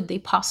what could they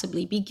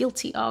possibly be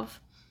guilty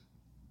of?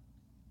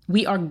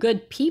 We are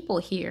good people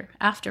here,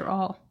 after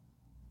all.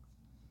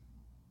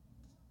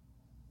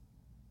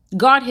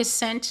 God has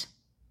sent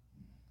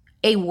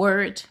a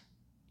word,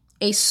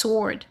 a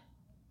sword,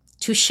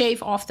 to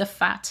shave off the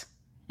fat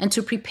and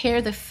to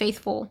prepare the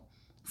faithful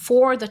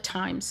for the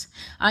times.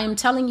 I am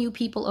telling you,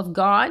 people of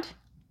God,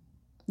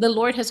 the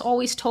Lord has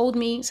always told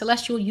me,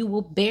 Celestial, you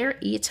will bear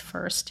it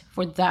first,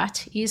 for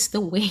that is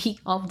the way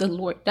of the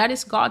Lord. That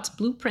is God's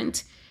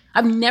blueprint.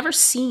 I've never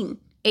seen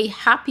a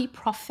happy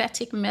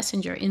prophetic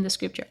messenger in the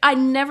scripture. I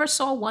never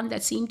saw one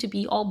that seemed to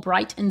be all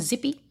bright and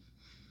zippy.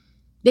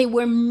 They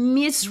were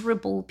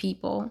miserable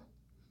people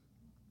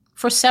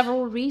for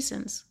several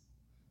reasons.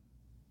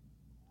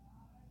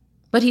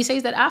 But he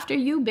says that after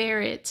you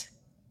bear it,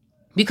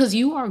 because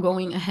you are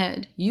going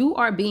ahead, you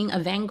are being a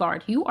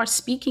vanguard, you are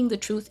speaking the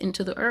truth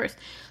into the earth.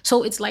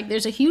 So it's like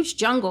there's a huge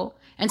jungle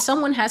and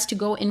someone has to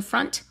go in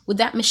front with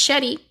that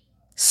machete,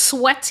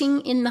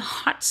 sweating in the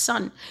hot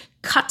sun,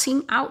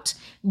 cutting out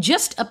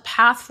just a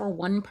path for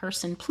one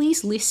person.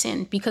 Please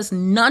listen, because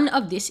none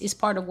of this is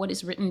part of what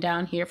is written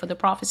down here for the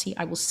prophecy.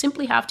 I will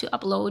simply have to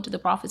upload the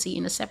prophecy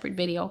in a separate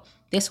video.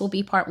 This will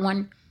be part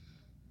 1.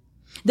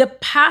 The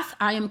path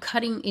I am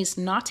cutting is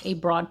not a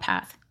broad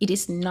path. It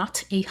is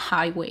not a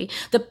highway.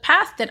 The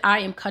path that I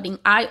am cutting,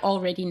 I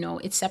already know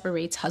it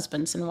separates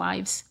husbands and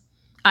wives.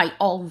 I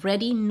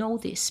already know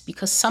this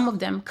because some of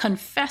them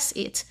confess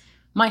it.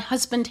 My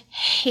husband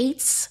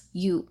hates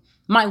you.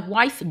 My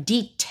wife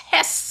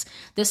detests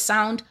the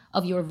sound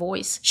of your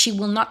voice. She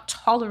will not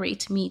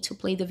tolerate me to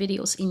play the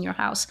videos in your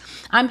house.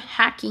 I'm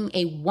hacking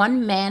a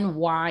one-man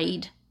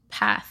wide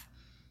path.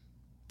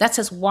 That's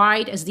as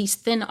wide as these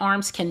thin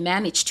arms can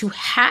manage to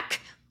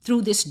hack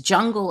through this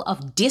jungle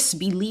of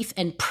disbelief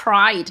and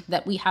pride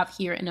that we have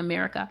here in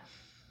America.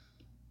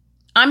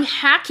 I'm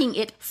hacking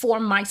it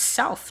for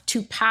myself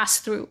to pass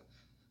through.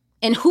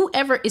 And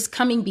whoever is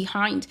coming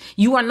behind,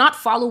 you are not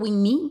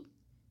following me.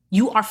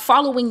 You are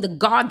following the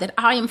God that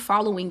I am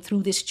following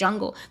through this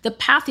jungle. The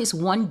path is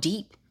one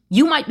deep.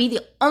 You might be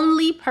the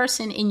only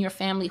person in your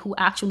family who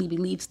actually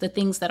believes the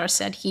things that are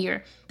said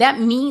here. That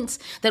means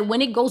that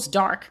when it goes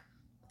dark,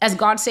 as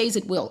God says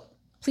it will,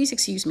 please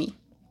excuse me,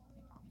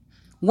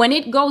 when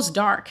it goes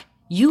dark,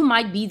 you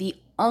might be the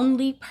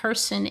only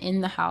person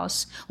in the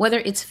house, whether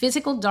it's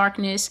physical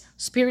darkness,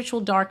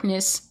 spiritual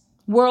darkness,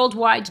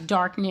 worldwide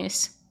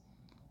darkness.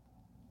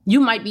 You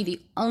might be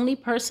the only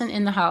person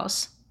in the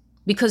house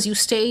because you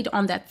stayed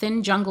on that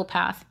thin jungle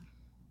path,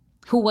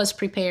 who was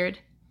prepared,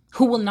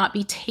 who will not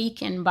be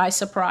taken by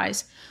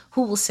surprise,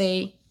 who will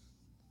say,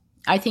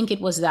 I think it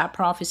was that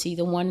prophecy,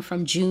 the one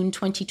from June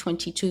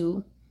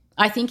 2022.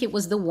 I think it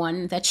was the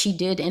one that she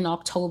did in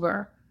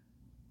October,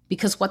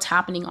 because what's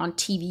happening on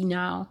TV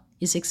now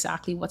is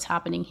exactly what's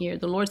happening here.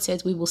 The Lord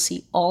says we will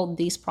see all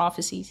these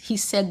prophecies. He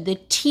said the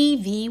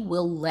TV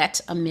will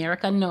let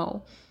America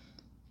know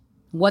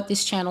what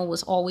this channel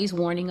was always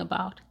warning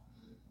about.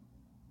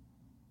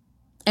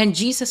 And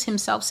Jesus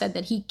himself said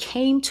that he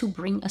came to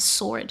bring a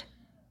sword,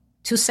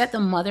 to set the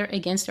mother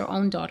against her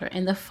own daughter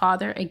and the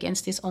father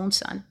against his own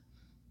son.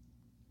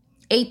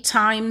 8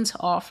 times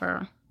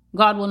offer.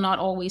 God will not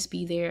always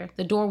be there.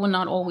 The door will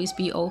not always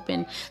be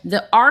open.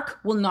 The ark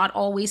will not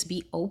always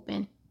be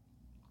open.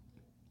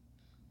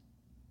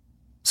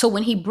 So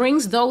when he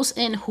brings those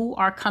in who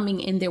are coming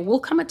in, there will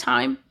come a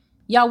time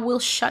Yah will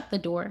shut the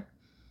door.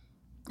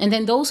 And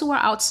then those who are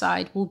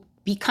outside will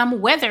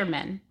become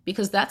weathermen,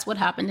 because that's what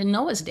happened in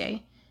Noah's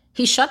day.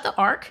 He shut the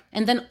ark,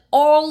 and then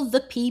all the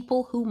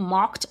people who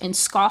mocked and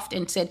scoffed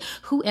and said,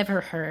 who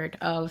ever heard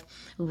of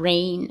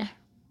rain?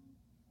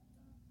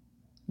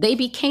 They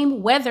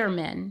became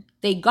weathermen.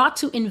 They got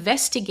to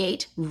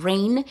investigate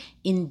rain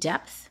in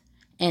depth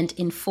and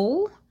in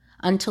full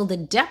until the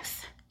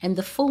depth and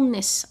the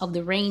fullness of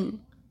the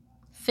rain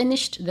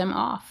finished them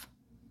off.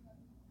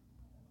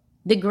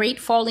 The great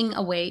falling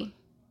away,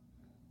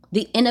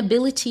 the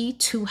inability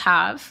to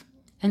have,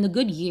 and the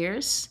good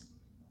years,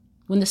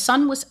 when the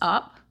sun was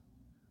up,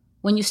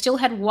 when you still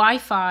had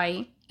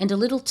Wi-Fi and a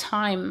little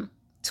time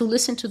to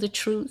listen to the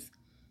truth,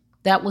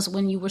 that was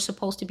when you were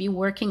supposed to be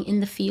working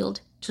in the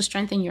field to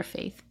strengthen your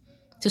faith,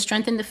 to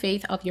strengthen the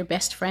faith of your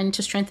best friend,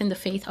 to strengthen the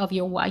faith of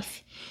your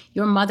wife,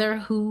 your mother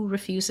who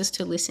refuses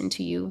to listen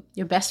to you,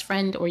 your best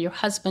friend or your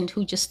husband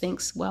who just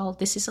thinks, well,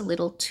 this is a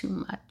little too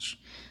much.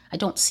 I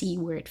don't see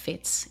where it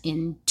fits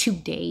in 2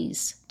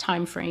 days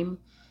time frame,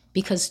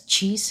 because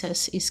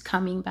Jesus is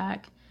coming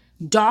back.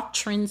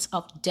 Doctrines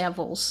of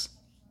devils.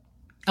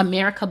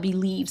 America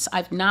believes.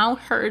 I've now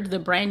heard the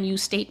brand new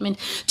statement.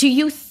 Do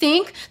you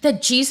think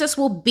that Jesus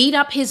will beat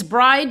up his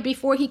bride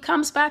before he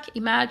comes back?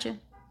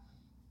 Imagine.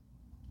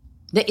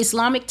 The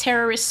Islamic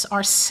terrorists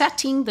are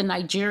setting the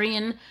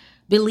Nigerian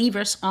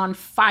believers on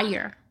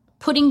fire,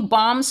 putting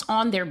bombs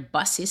on their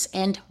buses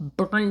and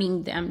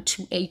burning them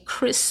to a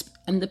crisp.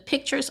 And the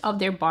pictures of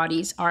their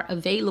bodies are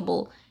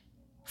available,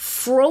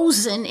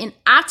 frozen in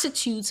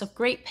attitudes of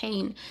great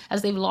pain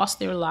as they've lost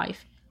their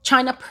life.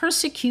 China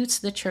persecutes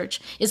the church.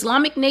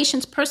 Islamic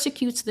nations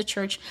persecutes the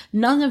church.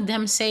 None of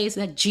them says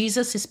that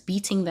Jesus is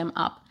beating them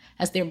up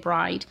as their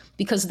bride,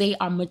 because they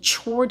are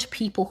matured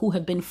people who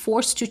have been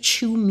forced to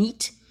chew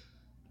meat.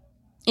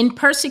 In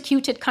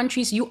persecuted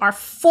countries, you are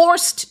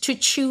forced to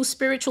chew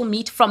spiritual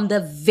meat from the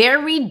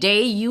very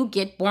day you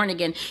get born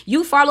again.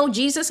 You follow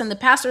Jesus, and the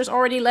pastor is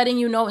already letting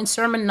you know in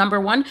sermon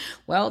number 1,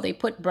 well, they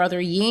put Brother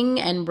Ying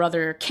and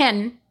Brother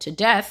Ken to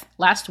death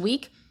last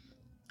week,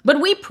 but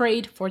we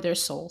prayed for their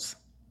souls.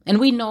 And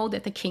we know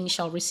that the king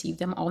shall receive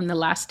them on the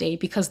last day,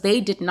 because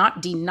they did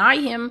not deny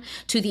him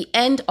to the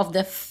end of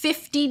the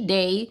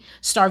 50-day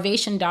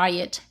starvation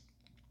diet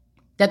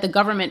that the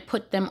government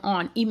put them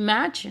on.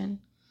 Imagine.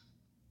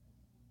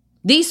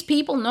 These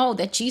people know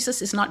that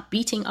Jesus is not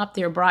beating up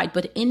their bride,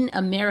 but in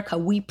America,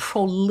 we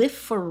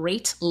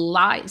proliferate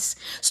lies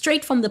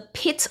straight from the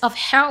pit of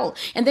hell.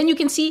 And then you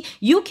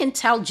can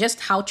tell just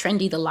how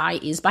trendy the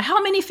lie is by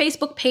how many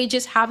Facebook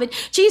pages have it.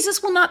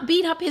 Jesus will not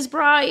beat up his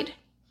bride.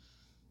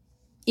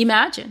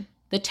 Imagine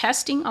the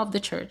testing of the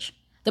church,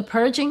 the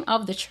purging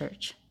of the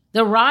church,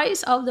 the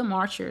rise of the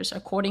martyrs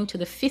according to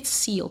the 5th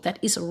seal that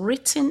is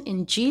written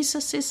in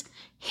Jesus's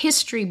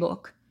history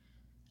book.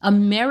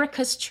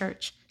 America's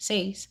church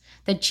says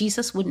that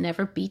Jesus would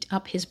never beat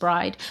up his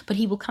bride, but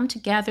he will come to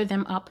gather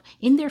them up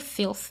in their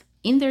filth,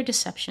 in their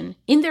deception,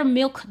 in their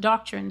milk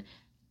doctrine,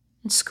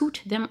 and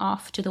scoot them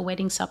off to the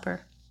wedding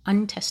supper,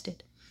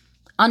 untested,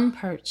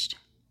 unpurged,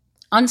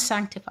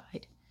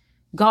 unsanctified.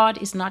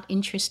 God is not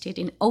interested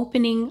in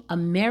opening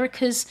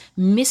America's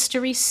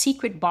mystery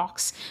secret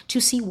box to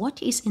see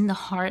what is in the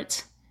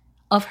heart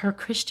of her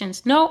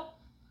Christians. No,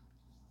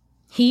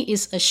 he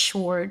is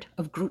assured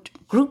of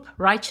group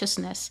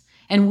righteousness,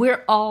 and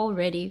we're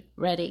already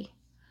ready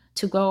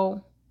to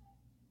go.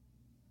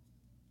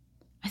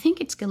 I think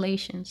it's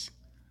Galatians.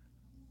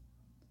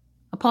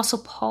 Apostle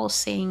Paul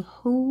saying,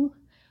 who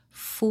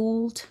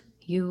fooled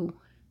you?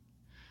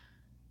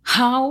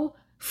 How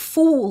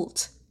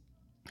fooled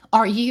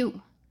are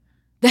you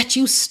that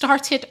you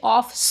started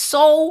off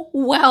so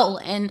well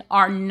and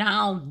are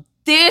now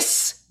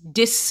this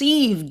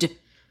deceived?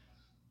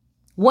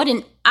 What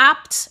an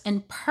apt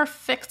and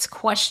perfect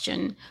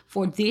question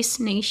for this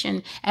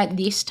nation at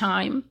this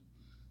time.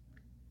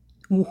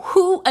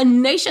 A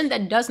nation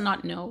that does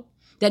not know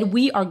that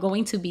we are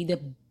going to be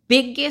the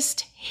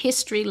biggest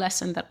history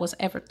lesson that was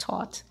ever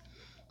taught.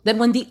 That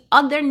when the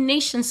other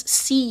nations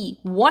see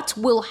what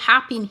will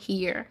happen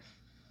here,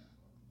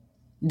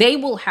 they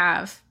will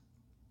have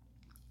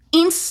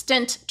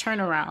instant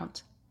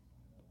turnaround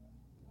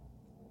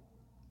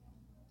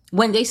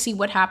when they see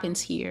what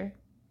happens here.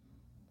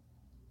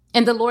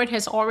 And the Lord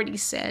has already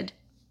said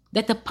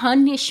that the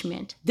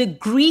punishment, the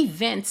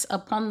grievance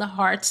upon the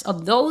hearts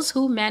of those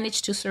who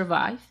manage to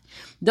survive,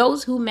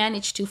 those who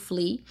manage to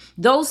flee,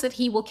 those that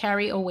he will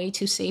carry away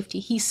to safety.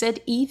 He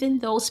said, even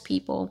those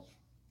people,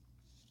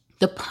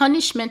 the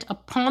punishment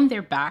upon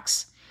their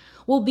backs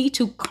will be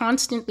to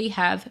constantly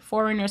have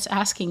foreigners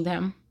asking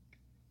them,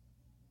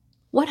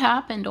 what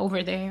happened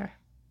over there?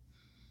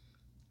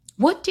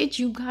 What did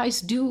you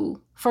guys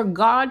do for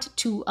God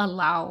to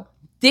allow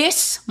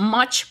this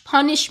much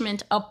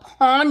punishment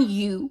upon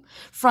you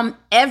from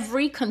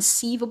every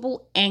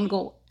conceivable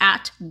angle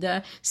at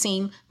the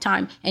same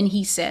time? And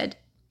he said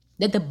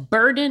that the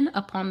burden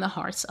upon the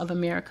hearts of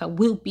America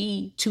will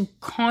be to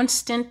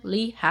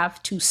constantly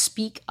have to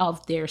speak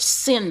of their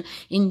sin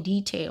in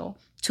detail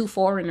to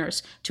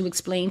foreigners, to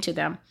explain to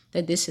them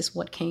that this is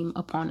what came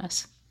upon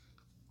us.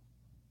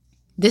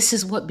 This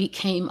is what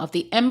became of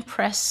the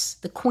empress,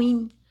 the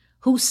queen,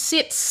 who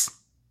sits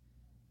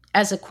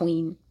as a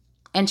queen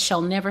and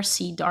shall never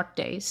see dark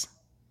days.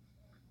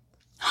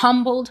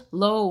 Humbled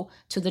low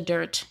to the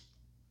dirt.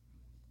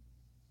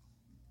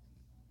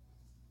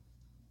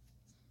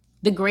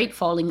 The great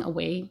falling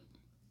away.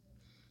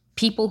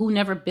 People who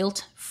never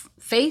built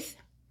faith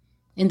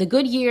in the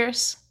good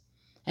years.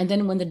 And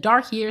then when the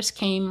dark years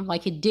came,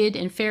 like it did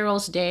in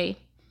Pharaoh's day,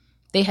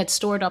 they had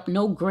stored up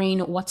no grain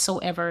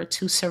whatsoever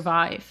to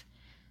survive.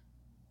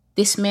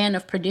 This man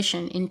of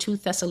perdition in 2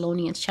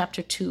 Thessalonians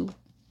chapter 2.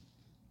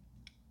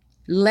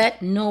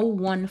 Let no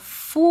one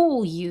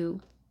fool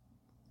you,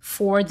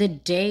 for the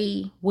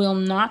day will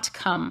not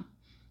come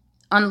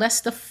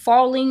unless the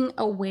falling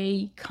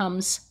away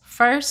comes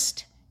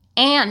first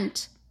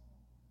and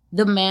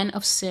the man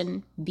of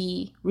sin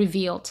be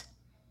revealed.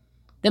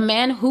 The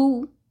man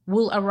who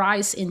will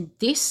arise in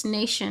this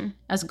nation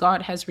as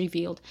God has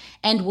revealed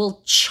and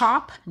will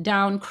chop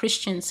down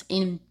Christians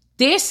in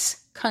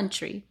this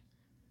country.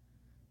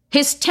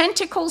 His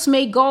tentacles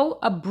may go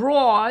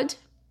abroad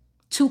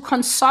to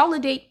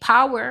consolidate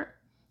power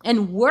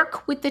and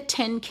work with the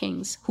 10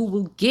 kings who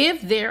will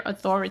give their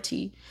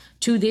authority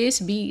to this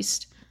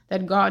beast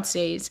that God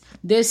says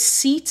the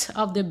seat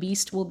of the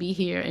beast will be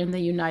here in the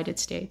United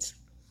States.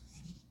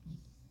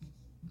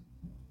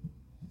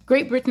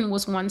 Great Britain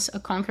was once a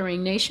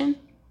conquering nation.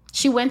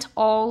 She went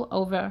all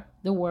over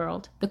the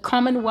world. The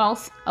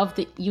Commonwealth of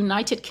the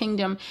United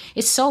Kingdom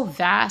is so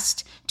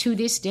vast to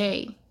this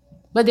day.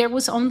 But there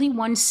was only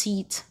one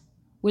seat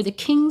where the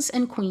kings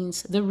and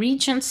queens, the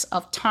regents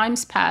of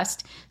times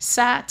past,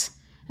 sat,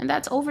 and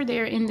that's over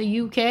there in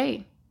the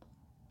UK.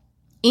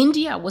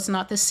 India was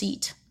not the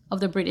seat of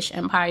the British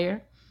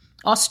Empire.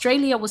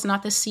 Australia was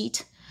not the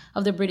seat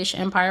of the British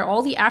Empire.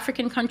 All the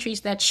African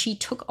countries that she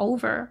took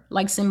over,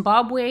 like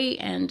Zimbabwe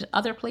and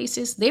other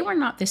places, they were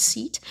not the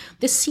seat.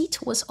 The seat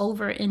was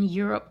over in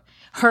Europe.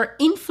 Her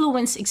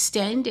influence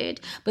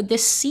extended, but the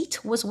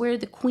seat was where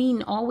the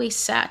queen always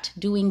sat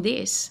doing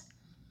this.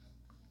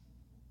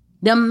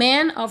 The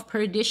man of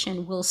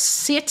perdition will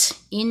sit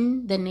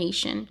in the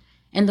nation.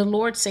 And the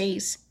Lord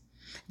says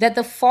that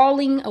the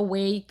falling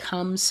away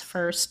comes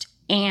first,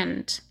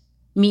 and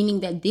meaning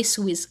that this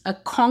was a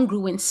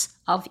congruence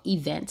of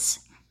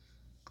events.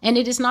 And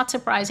it is not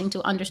surprising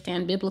to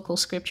understand biblical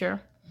scripture.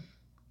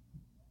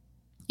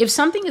 If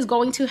something is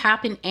going to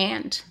happen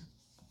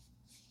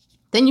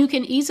then you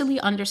can easily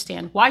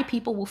understand why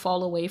people will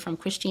fall away from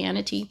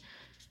Christianity.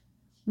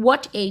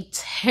 What a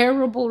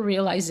terrible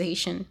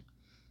realization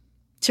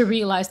to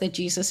realize that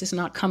Jesus is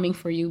not coming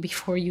for you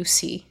before you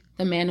see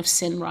the man of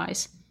sin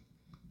rise.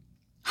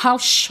 How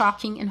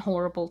shocking and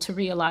horrible to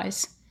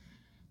realize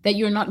that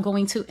you're not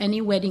going to any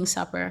wedding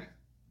supper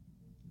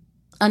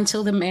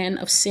until the man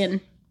of sin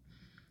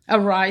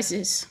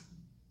arises,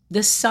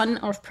 the son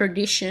of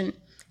perdition,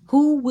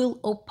 who will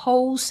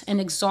oppose and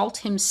exalt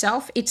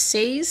himself. It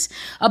says,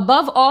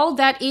 above all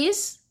that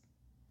is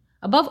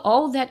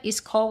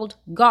called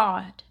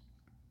God.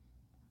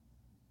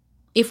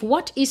 If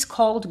what is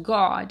called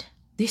God,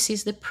 this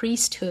is the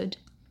priesthood,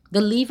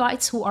 the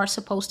Levites who are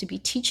supposed to be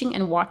teaching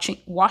and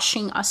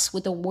washing us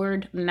with the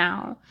word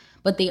now,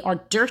 but they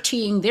are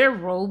dirtying their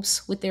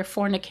robes with their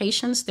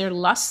fornications, their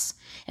lusts,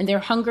 and their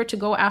hunger to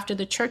go after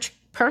the church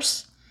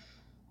purse,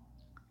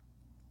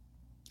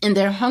 and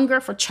their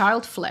hunger for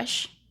child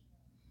flesh.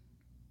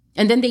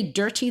 And then they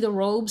dirty the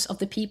robes of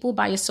the people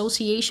by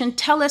association.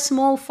 Tell us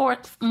more,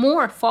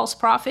 false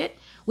prophet.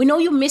 We know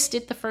you missed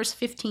it the first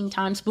 15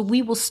 times, but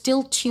we will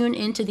still tune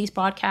into these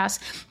podcasts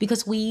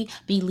because we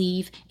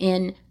believe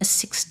in a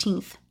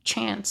 16th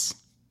chance.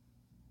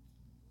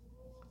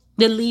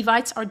 The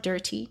Levites are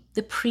dirty.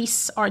 The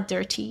priests are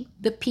dirty.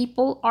 The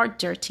people are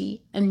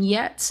dirty. And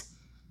yet,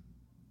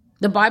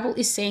 the Bible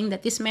is saying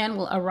that this man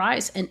will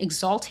arise and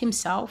exalt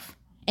himself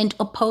and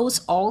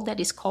oppose all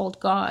that is called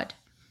God.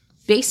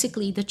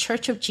 Basically, the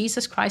Church of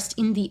Jesus Christ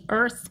in the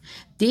earth.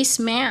 This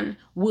man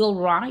will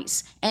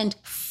rise and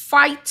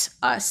fight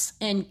us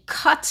and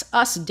cut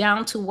us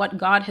down to what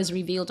God has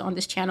revealed on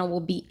this channel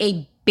will be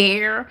a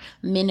bare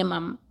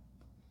minimum.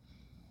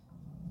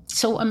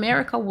 So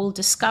America will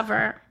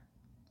discover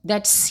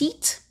that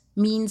seat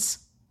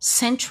means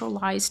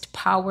centralized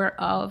power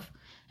of,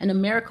 and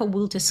America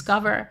will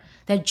discover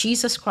that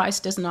Jesus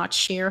Christ does not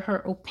share her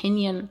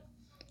opinion,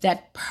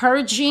 that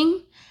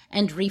purging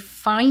and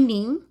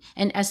refining,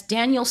 and as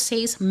Daniel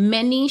says,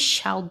 many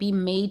shall be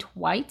made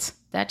white.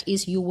 That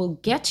is, you will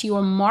get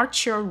your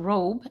martyr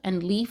robe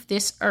and leave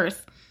this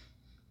earth.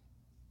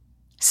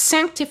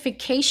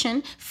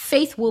 Sanctification,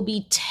 faith will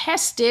be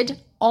tested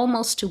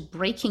almost to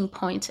breaking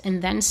point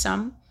and then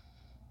some.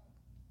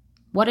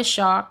 What a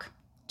shock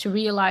to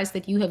realize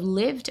that you have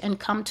lived and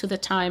come to the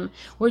time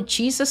where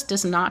Jesus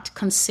does not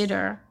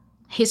consider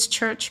his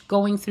church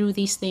going through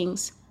these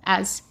things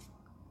as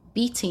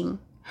beating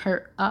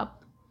her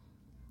up.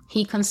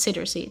 He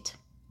considers it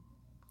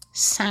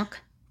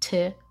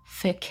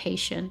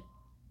sanctification.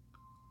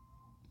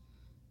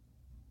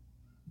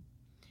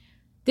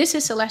 This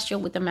is Celestial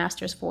with the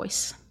Master's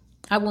Voice.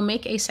 I will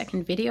make a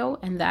second video,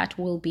 and that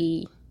will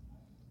be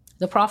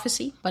the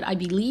prophecy, but I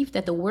believe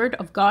that the word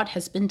of God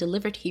has been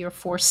delivered here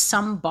for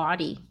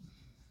somebody.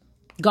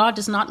 God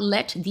does not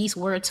let these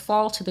words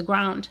fall to the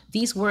ground.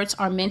 These words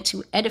are meant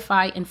to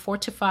edify and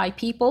fortify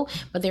people,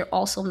 but they're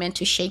also meant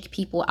to shake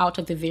people out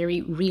of the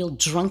very real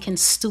drunken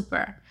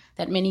stupor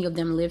that many of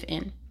them live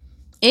in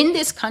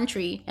this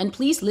country. And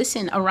please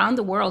listen, around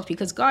the world,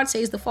 because God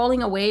says the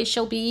falling away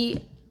shall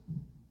be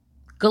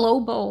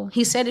global.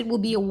 He said it will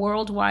be a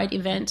worldwide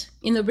event.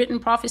 In the written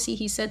prophecy,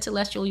 he said,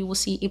 Celestial, you will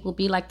see it will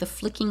be like the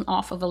flicking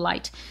off of a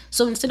light.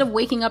 So instead of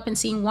waking up and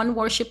seeing one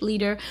worship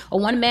leader or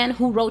one man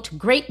who wrote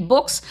great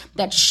books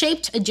that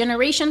shaped a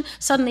generation,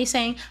 suddenly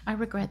saying, I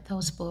regret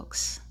those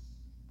books.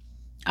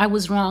 I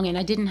was wrong and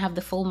I didn't have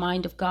the full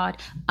mind of God.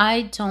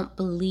 I don't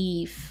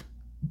believe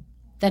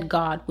that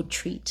God would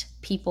treat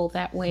people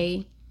that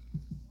way,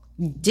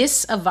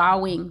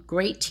 disavowing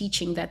great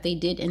teaching that they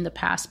did in the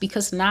past,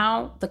 because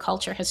now the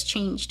culture has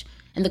changed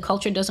and the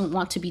culture doesn't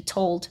want to be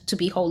told to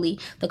be holy.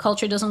 The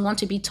culture doesn't want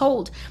to be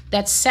told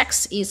that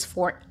sex is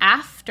for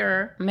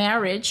after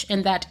marriage,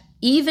 and that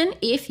even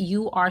if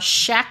you are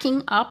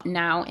shacking up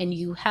now and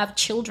you have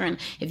children,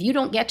 if you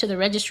don't get to the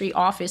registry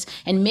office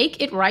and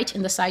make it right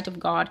in the sight of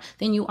God,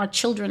 then you are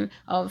children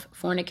of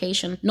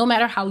fornication, no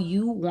matter how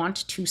you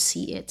want to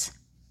see it.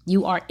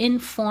 You are in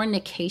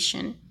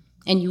fornication,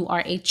 and you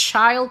are a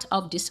child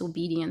of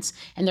disobedience,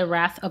 and the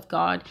wrath of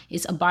God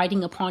is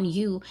abiding upon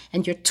you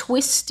and your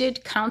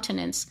twisted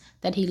countenance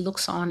that he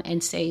looks on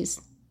and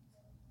says,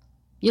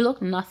 you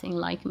look nothing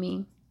like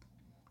me.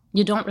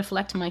 You don't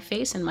reflect my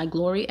face and my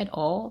glory at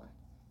all.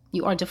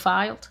 You are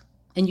defiled,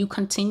 and you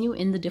continue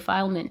in the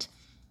defilement.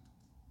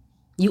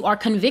 You are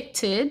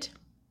convicted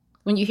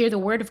when you hear the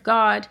word of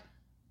God,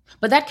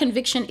 but that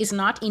conviction is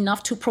not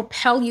enough to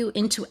propel you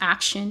into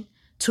action,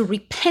 to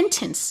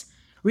repentance.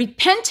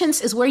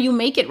 Repentance is where you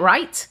make it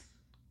right.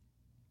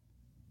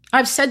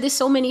 I've said this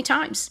so many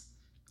times.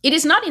 It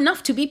is not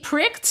enough to be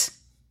pricked.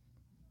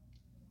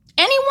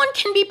 Anyone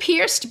can be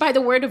pierced by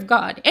the word of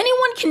God.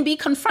 Anyone can be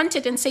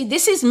confronted and say,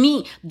 this is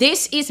me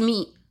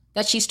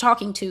that she's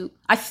talking to.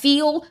 I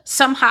feel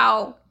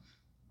somehow.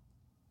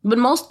 But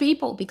most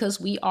people, because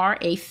we are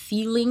a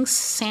feeling,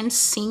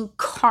 sensing,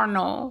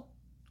 carnal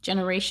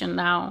generation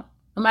now,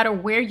 no matter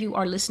where you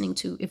are listening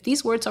to, if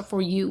these words are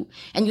for you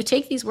and you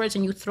take these words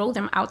and you throw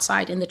them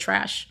outside in the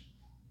trash,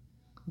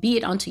 be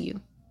it unto you.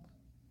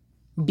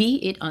 Be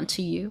it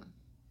unto you.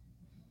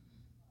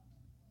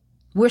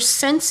 We're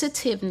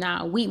sensitive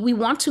now. We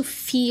want to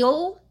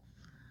feel.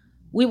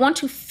 We want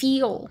to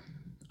feel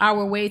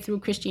our way through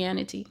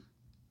Christianity.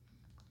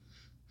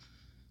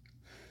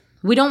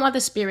 We don't want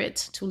the Spirit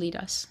to lead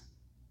us.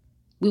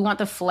 We want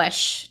the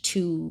flesh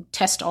to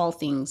test all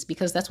things,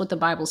 because that's what the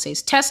Bible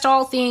says. Test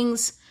all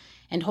things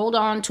and hold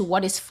on to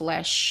what is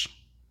flesh.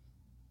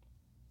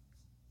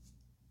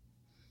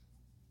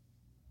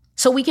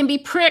 So we can be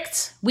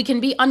pricked. We can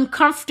be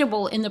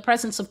uncomfortable in the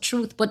presence of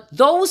truth. But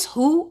those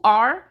who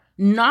are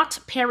not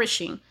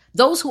perishing,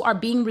 those who are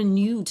being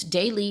renewed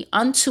daily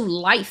unto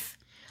life,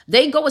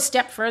 they go a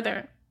step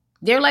further.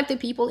 They're like the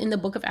people in the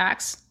book of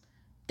Acts.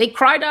 They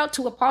cried out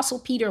to Apostle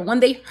Peter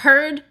when they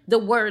heard the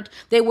word.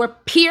 They were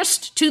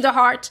pierced to the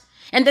heart.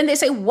 And then they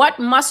say, what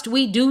must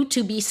we do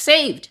to be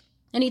saved?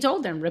 And he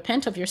told them,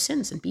 repent of your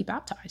sins and be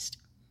baptized.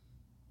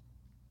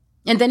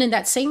 And then in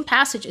that same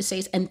passage, it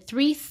says, and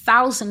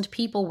 3,000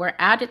 people were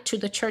added to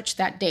the church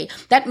that day.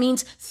 That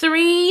means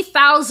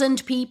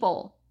 3,000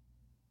 people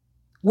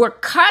were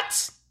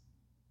cut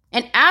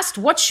and asked,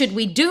 what should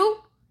we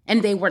do?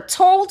 And they were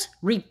told,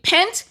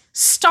 repent,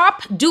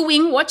 stop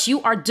doing what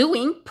you are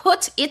doing,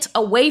 put it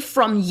away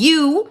from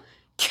you,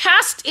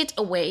 Cast it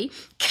away.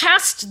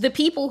 Cast the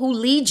people who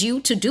lead you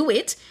to do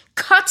it.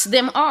 Cut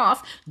them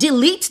off.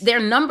 Delete their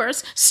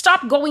numbers.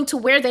 Stop going to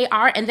where they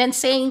are and then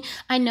saying,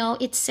 I know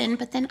it's sin,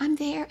 but then I'm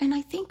there and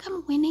I think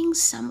I'm winning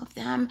some of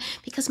them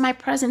because my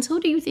presence.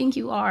 Who do you think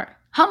you are?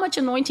 How much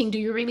anointing do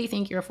you really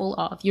think you're full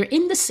of? You're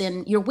in the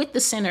sin. You're with the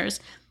sinners.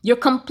 You're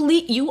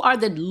complete. You are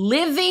the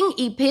living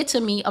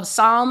epitome of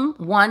Psalm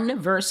 1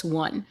 verse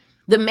 1.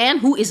 The man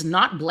who is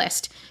not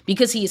blessed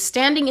because he is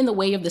standing in the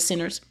way of the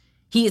sinners.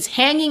 He is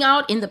hanging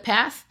out in the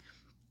path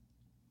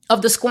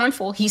of the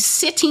scornful. He's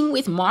sitting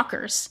with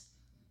mockers.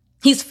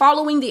 He's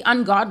following the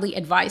ungodly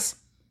advice.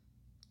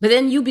 But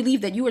then you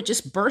believe that you are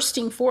just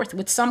bursting forth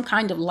with some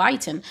kind of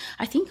light and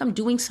I think I'm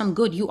doing some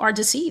good. You are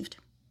deceived.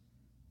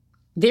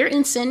 They're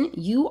in sin.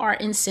 You are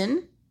in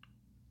sin.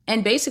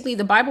 And basically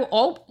the Bible,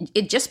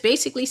 it just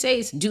basically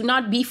says, do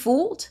not be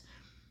fooled.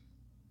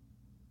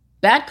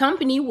 Bad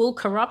company will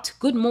corrupt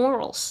good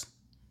morals.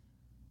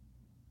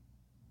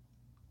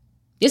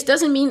 This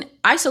doesn't mean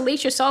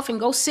isolate yourself and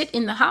go sit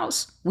in the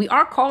house. We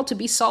are called to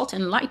be salt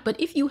and light.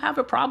 But if you have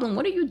a problem,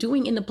 what are you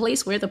doing in the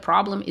place where the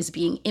problem is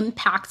being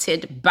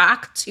impacted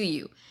back to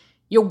you?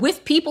 You're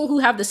with people who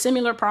have the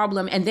similar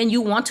problem, and then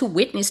you want to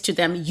witness to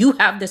them. You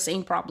have the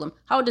same problem.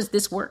 How does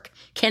this work?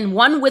 Can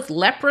one with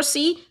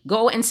leprosy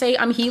go and say,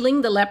 I'm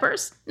healing the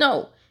lepers?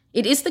 No,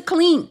 it is the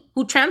clean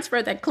who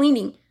transfer that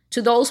cleaning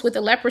to those with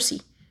the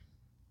leprosy.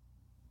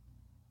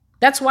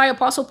 That's why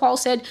Apostle Paul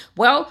said,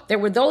 well, there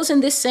were those in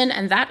this sin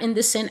and that in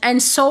this sin,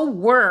 and so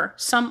were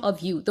some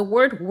of you. The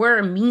word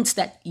were means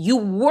that you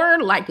were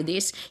like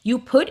this. You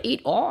put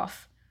it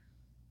off.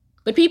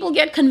 But people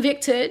get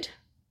convicted,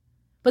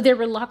 but they're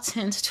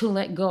reluctant to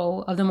let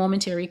go of the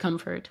momentary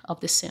comfort of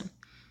the sin.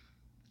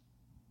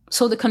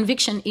 So the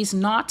conviction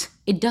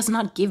it does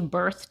not give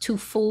birth to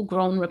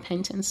full-grown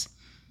repentance.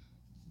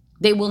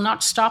 They will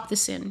not stop the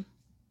sin.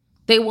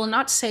 They will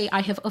not say,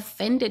 I have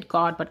offended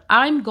God, but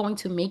I'm going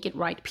to make it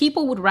right.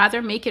 People would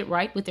rather make it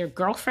right with their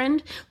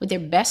girlfriend, with their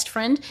best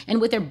friend, and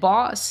with their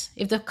boss.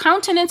 If the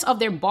countenance of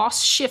their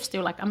boss shifts,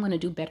 they're like, I'm going to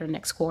do better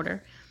next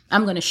quarter.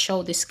 I'm going to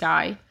show this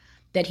guy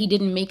that he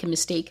didn't make a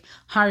mistake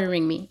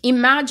hiring me.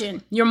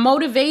 Imagine you're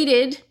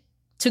motivated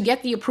to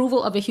get the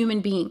approval of a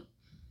human being.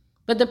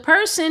 But the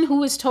person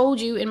who has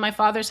told you in my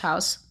Father's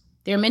house,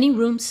 there are many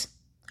rooms.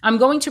 I'm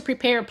going to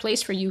prepare a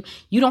place for you.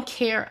 You don't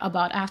care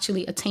about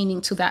actually attaining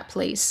to that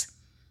place.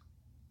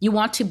 You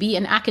want to be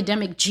an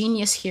academic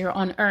genius here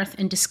on earth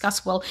and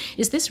discuss, well,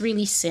 is this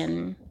really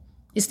sin?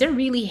 Is there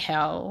really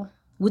hell?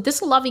 Would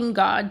this loving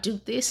God do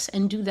this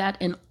and do that?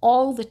 And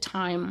all the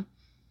time,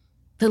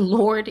 the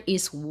Lord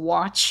is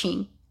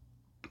watching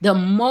the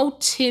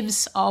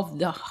motives of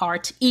the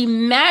heart.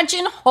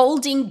 Imagine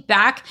holding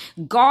back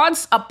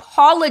God's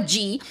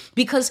apology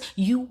because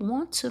you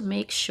want to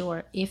make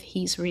sure if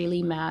he's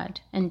really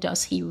mad and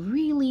does he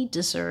really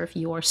deserve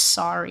your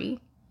sorry.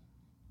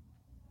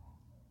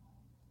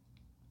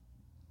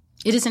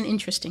 It is an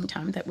interesting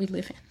time that we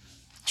live in.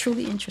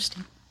 Truly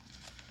interesting.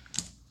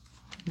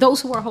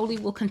 Those who are holy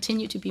will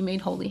continue to be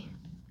made holy.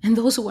 And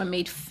those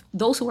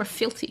who are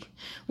filthy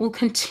will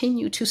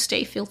continue to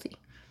stay filthy.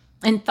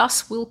 And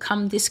thus will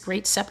come this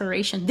great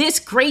separation, this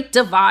great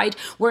divide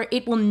where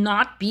it will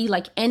not be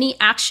like any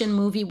action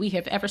movie we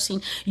have ever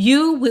seen.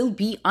 You will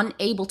be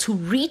unable to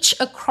reach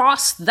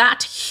across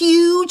that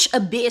huge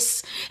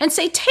abyss and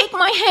say, take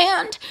my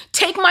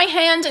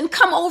hand and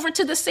come over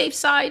to the safe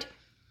side.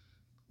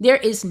 There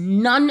is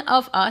none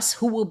of us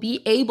who will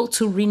be able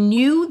to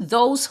renew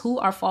those who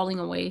are falling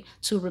away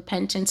to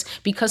repentance,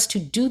 because to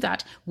do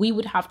that, we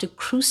would have to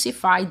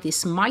crucify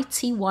this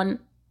mighty one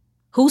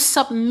who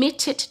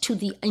submitted to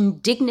the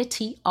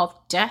indignity of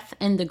death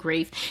and the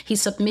grave. He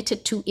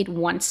submitted to it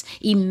once.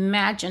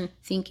 Imagine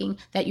thinking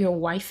that your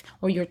wife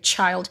or your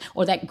child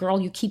or that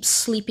girl you keep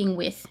sleeping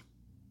with,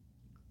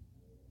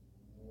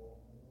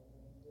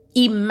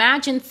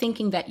 imagine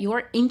thinking that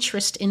your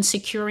interest in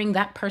securing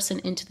that person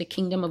into the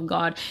kingdom of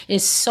God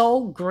is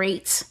so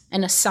great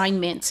an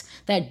assignment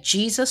that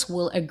Jesus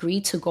will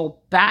agree to go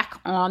back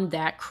on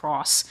that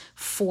cross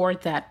for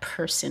that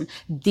person.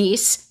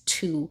 This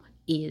too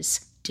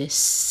is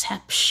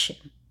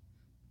deception.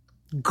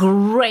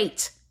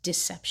 Great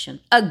deception.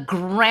 A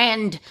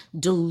grand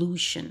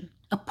delusion.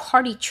 A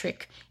party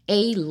trick.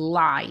 A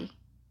lie.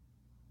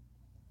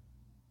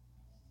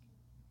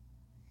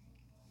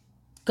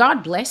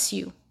 God bless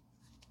you.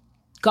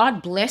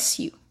 God bless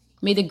you.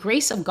 May the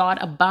grace of God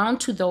abound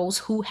to those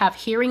who have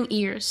hearing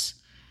ears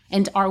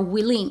and are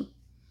willing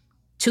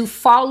to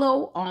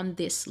follow on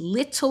this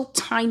little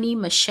tiny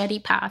machete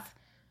path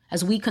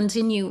as we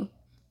continue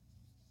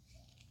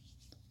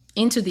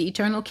into the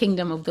eternal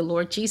kingdom of the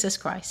Lord Jesus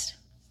Christ.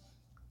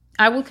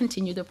 I will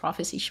continue the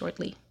prophecy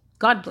shortly.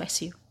 God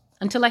bless you.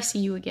 Until I see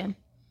you again.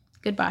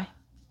 Goodbye.